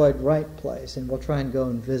Frank Lloyd Wright place, and we'll try and go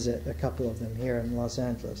and visit a couple of them here in Los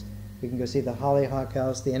Angeles. We can go see the Hollyhock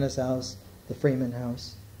House, the Ennis House, the Freeman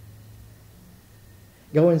House.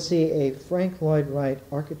 Go and see a Frank Lloyd Wright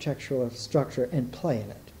architectural structure and play in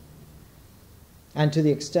it. And to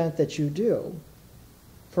the extent that you do,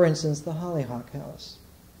 for instance, the Hollyhock House,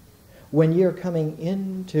 when you're coming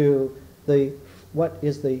into what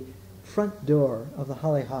is the front door of the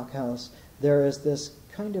Hollyhock House, there is this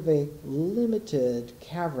kind of a limited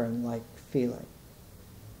cavern-like feeling.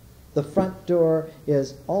 The front door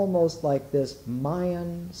is almost like this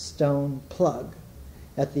Mayan stone plug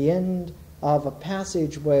at the end of a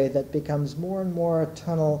passageway that becomes more and more a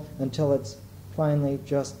tunnel until it's finally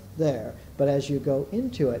just there. But as you go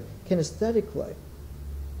into it, kinesthetically,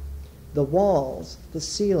 the walls, the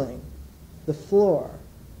ceiling, the floor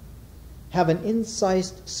have an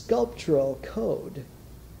incised sculptural code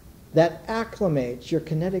that acclimates your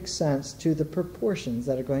kinetic sense to the proportions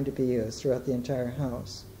that are going to be used throughout the entire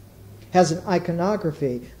house. Has an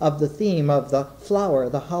iconography of the theme of the flower,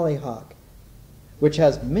 the hollyhock, which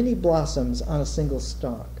has many blossoms on a single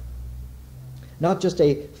stalk. Not just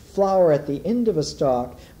a flower at the end of a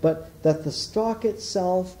stalk, but that the stalk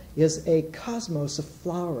itself is a cosmos of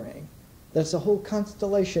flowering. That's a whole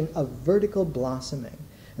constellation of vertical blossoming.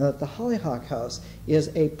 And that the hollyhock house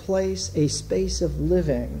is a place, a space of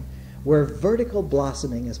living where vertical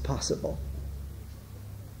blossoming is possible.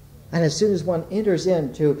 And as soon as one enters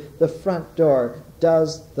into the front door,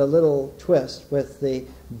 does the little twist with the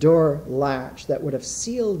door latch that would have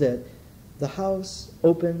sealed it, the house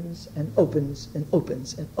opens and opens and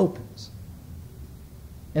opens and opens.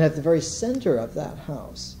 And at the very center of that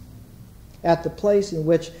house, at the place in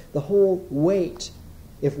which the whole weight,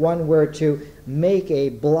 if one were to make a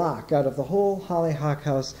block out of the whole hollyhock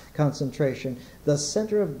house concentration, the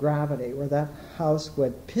center of gravity where that house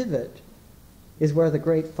would pivot is where the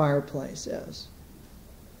great fireplace is.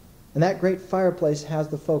 And that great fireplace has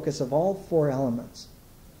the focus of all four elements.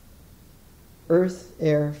 Earth,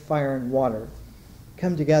 air, fire, and water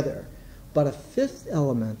come together. But a fifth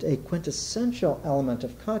element, a quintessential element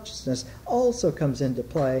of consciousness, also comes into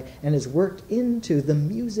play and is worked into the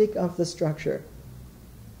music of the structure.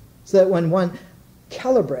 So that when one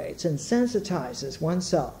calibrates and sensitizes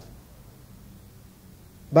oneself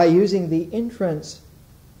by using the entrance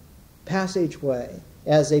passageway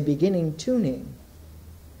as a beginning tuning,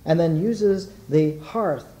 and then uses the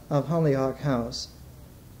hearth of Hollyhock House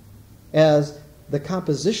as the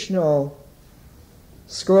compositional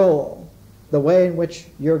scroll, the way in which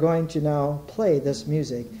you're going to now play this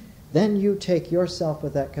music, then you take yourself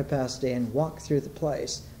with that capacity and walk through the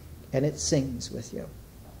place, and it sings with you.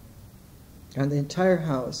 And the entire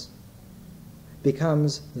house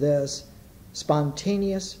becomes this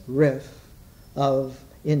spontaneous riff of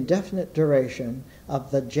indefinite duration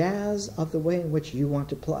of the jazz of the way in which you want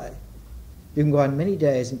to play. You can go on many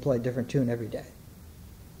days and play a different tune every day.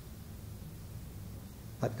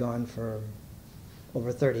 I've gone for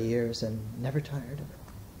over 30 years and never tired of it.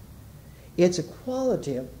 It's a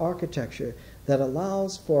quality of architecture that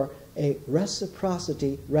allows for a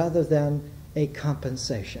reciprocity rather than a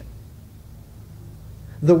compensation.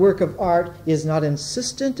 The work of art is not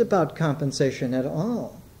insistent about compensation at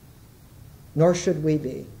all, nor should we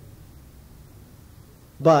be.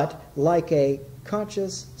 But like a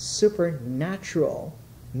conscious, supernatural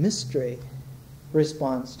mystery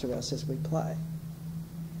responds to us as we play.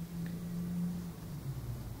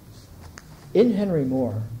 In Henry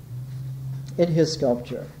Moore, in his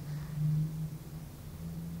sculpture,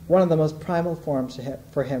 one of the most primal forms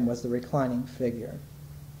for him was the reclining figure,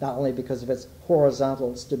 not only because of its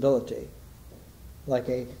horizontal stability, like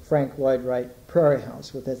a Frank Lloyd Wright prairie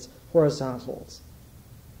house with its horizontals,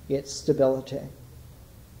 its stability,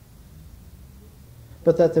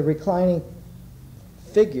 but that the reclining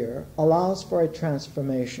figure allows for a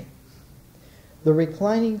transformation. The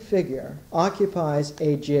reclining figure occupies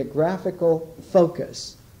a geographical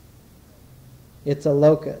focus. It's a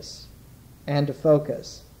locus and a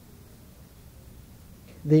focus.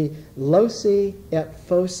 The loci et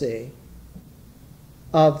foci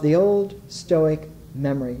of the old Stoic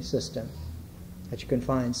memory system that you can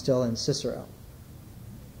find still in Cicero.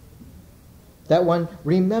 That one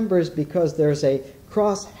remembers because there's a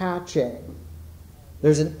cross-hatching,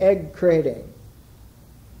 there's an egg creating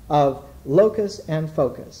of locus and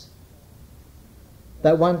focus.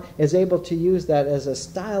 That one is able to use that as a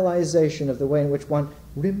stylization of the way in which one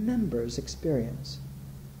remembers experience.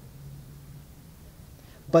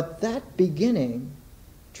 But that beginning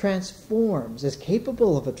transforms, is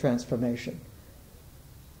capable of a transformation.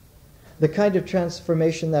 The kind of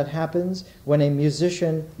transformation that happens when a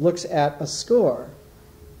musician looks at a score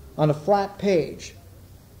on a flat page,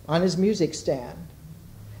 on his music stand,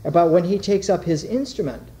 about when he takes up his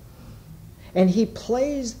instrument and he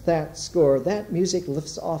plays that score, that music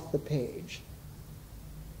lifts off the page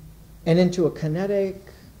and into a kinetic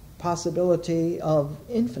possibility of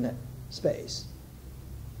infinite space.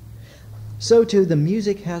 So too, the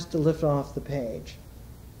music has to lift off the page.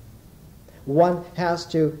 One has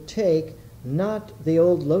to take not the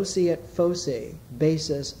old loci et foci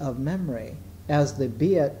basis of memory as the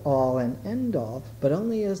be-it-all and end-all, but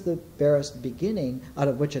only as the barest beginning out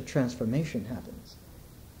of which a transformation happens.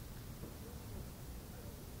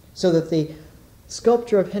 So that the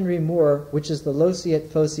sculpture of Henry Moore, which is the loci et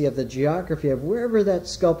foci of the geography of wherever that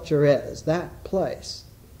sculpture is, that place,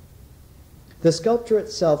 the sculpture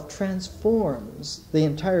itself transforms the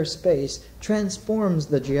entire space, transforms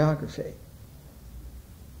the geography,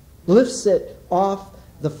 lifts it off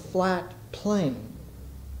the flat plane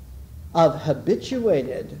of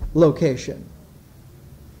habituated location,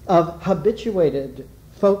 of habituated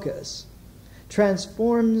focus,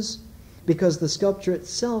 transforms because the sculpture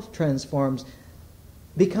itself transforms,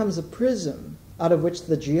 becomes a prism out of which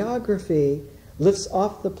the geography lifts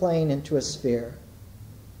off the plane into a sphere.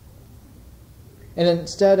 And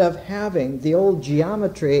instead of having the old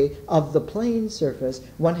geometry of the plane surface,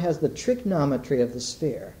 one has the trigonometry of the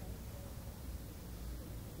sphere.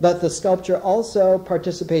 But the sculpture also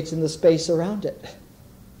participates in the space around it.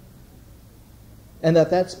 And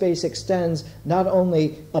that space extends not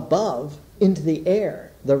only above into the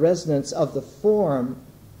air, the resonance of the form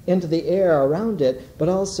into the air around it, but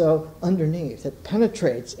also underneath. It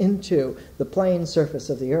penetrates into the plane surface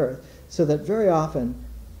of the earth, so that very often,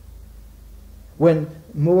 when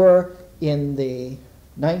Moore in the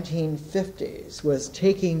 1950s was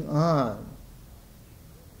taking on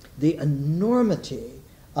the enormity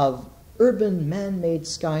of urban man-made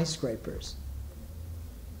skyscrapers,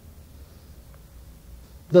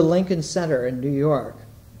 the Lincoln Center in New York,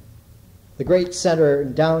 the Great Center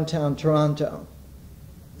in downtown Toronto,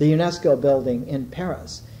 the UNESCO building in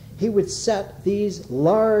Paris, he would set these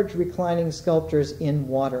large reclining sculptures in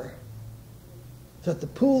water, so that the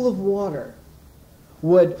pool of water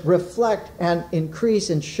would reflect and increase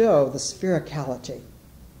and show the sphericality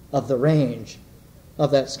of the range of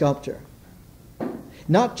that sculpture.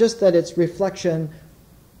 Not just that its reflection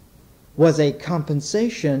was a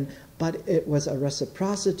compensation, but it was a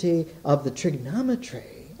reciprocity of the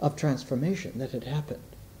trigonometry of transformation that had happened.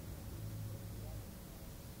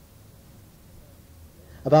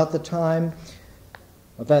 About the time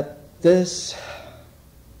that this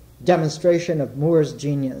demonstration of Moore's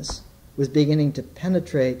genius was beginning to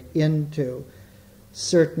penetrate into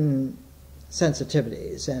certain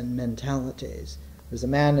sensitivities and mentalities. There's a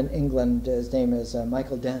man in England, his name is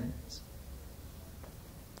Michael Dens.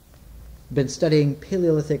 Been studying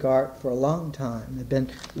Paleolithic art for a long time. I've been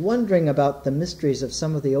wondering about the mysteries of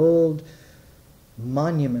some of the old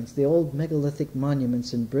monuments, the old megalithic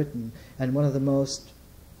monuments in Britain, and one of the most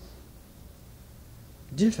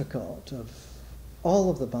difficult of all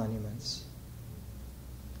of the monuments.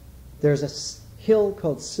 There's a hill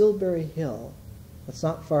called Silbury Hill. That's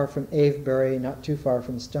not far from Avebury, not too far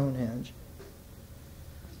from Stonehenge.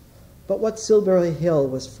 But what Silbury Hill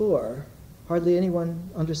was for, hardly anyone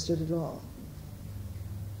understood at all.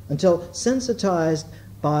 Until sensitized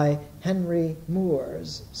by Henry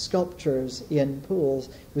Moore's sculptures in pools,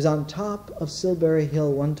 he was on top of Silbury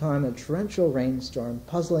Hill one time, a torrential rainstorm,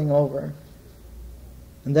 puzzling over.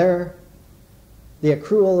 And there, the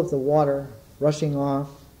accrual of the water rushing off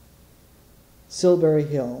Silbury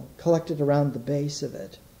Hill collected around the base of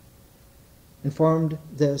it and formed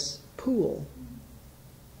this pool.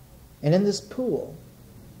 And in this pool,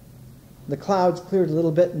 the clouds cleared a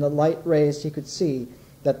little bit and the light raised, he could see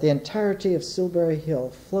that the entirety of Silbury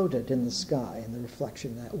Hill floated in the sky in the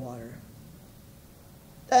reflection of that water.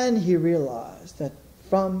 Then he realized that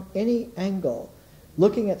from any angle,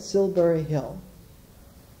 looking at Silbury Hill,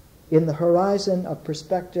 in the horizon of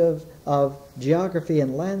perspective of geography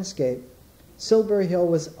and landscape, Silbury Hill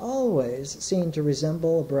was always seen to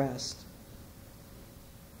resemble a breast.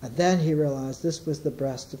 And then he realized this was the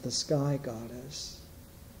breast of the sky goddess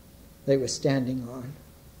they were standing on.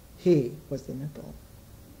 He was the nipple.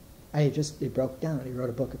 And he broke down. He wrote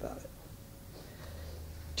a book about it.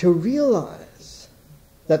 To realize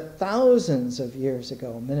that thousands of years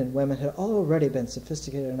ago, men and women had already been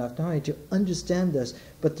sophisticated enough not only to understand this,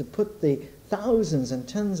 but to put the thousands and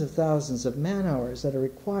tens of thousands of man-hours that are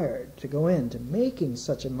required to go into making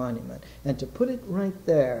such a monument and to put it right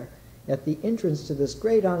there at the entrance to this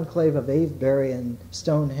great enclave of Avebury and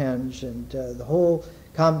Stonehenge and the whole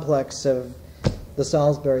complex of the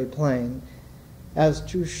Salisbury Plain, as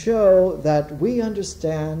to show that we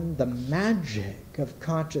understand the magic of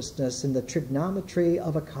consciousness in the trigonometry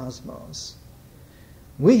of a cosmos.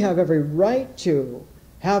 We have every right to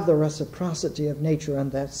have the reciprocity of nature on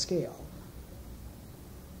that scale,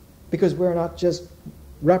 because we're not just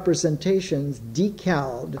representations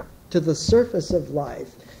decaled to the surface of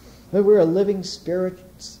life, but we're living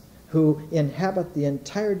spirits who inhabit the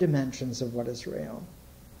entire dimensions of what is real.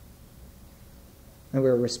 And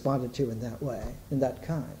we're responded to in that way, in that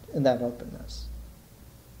kind, in that openness.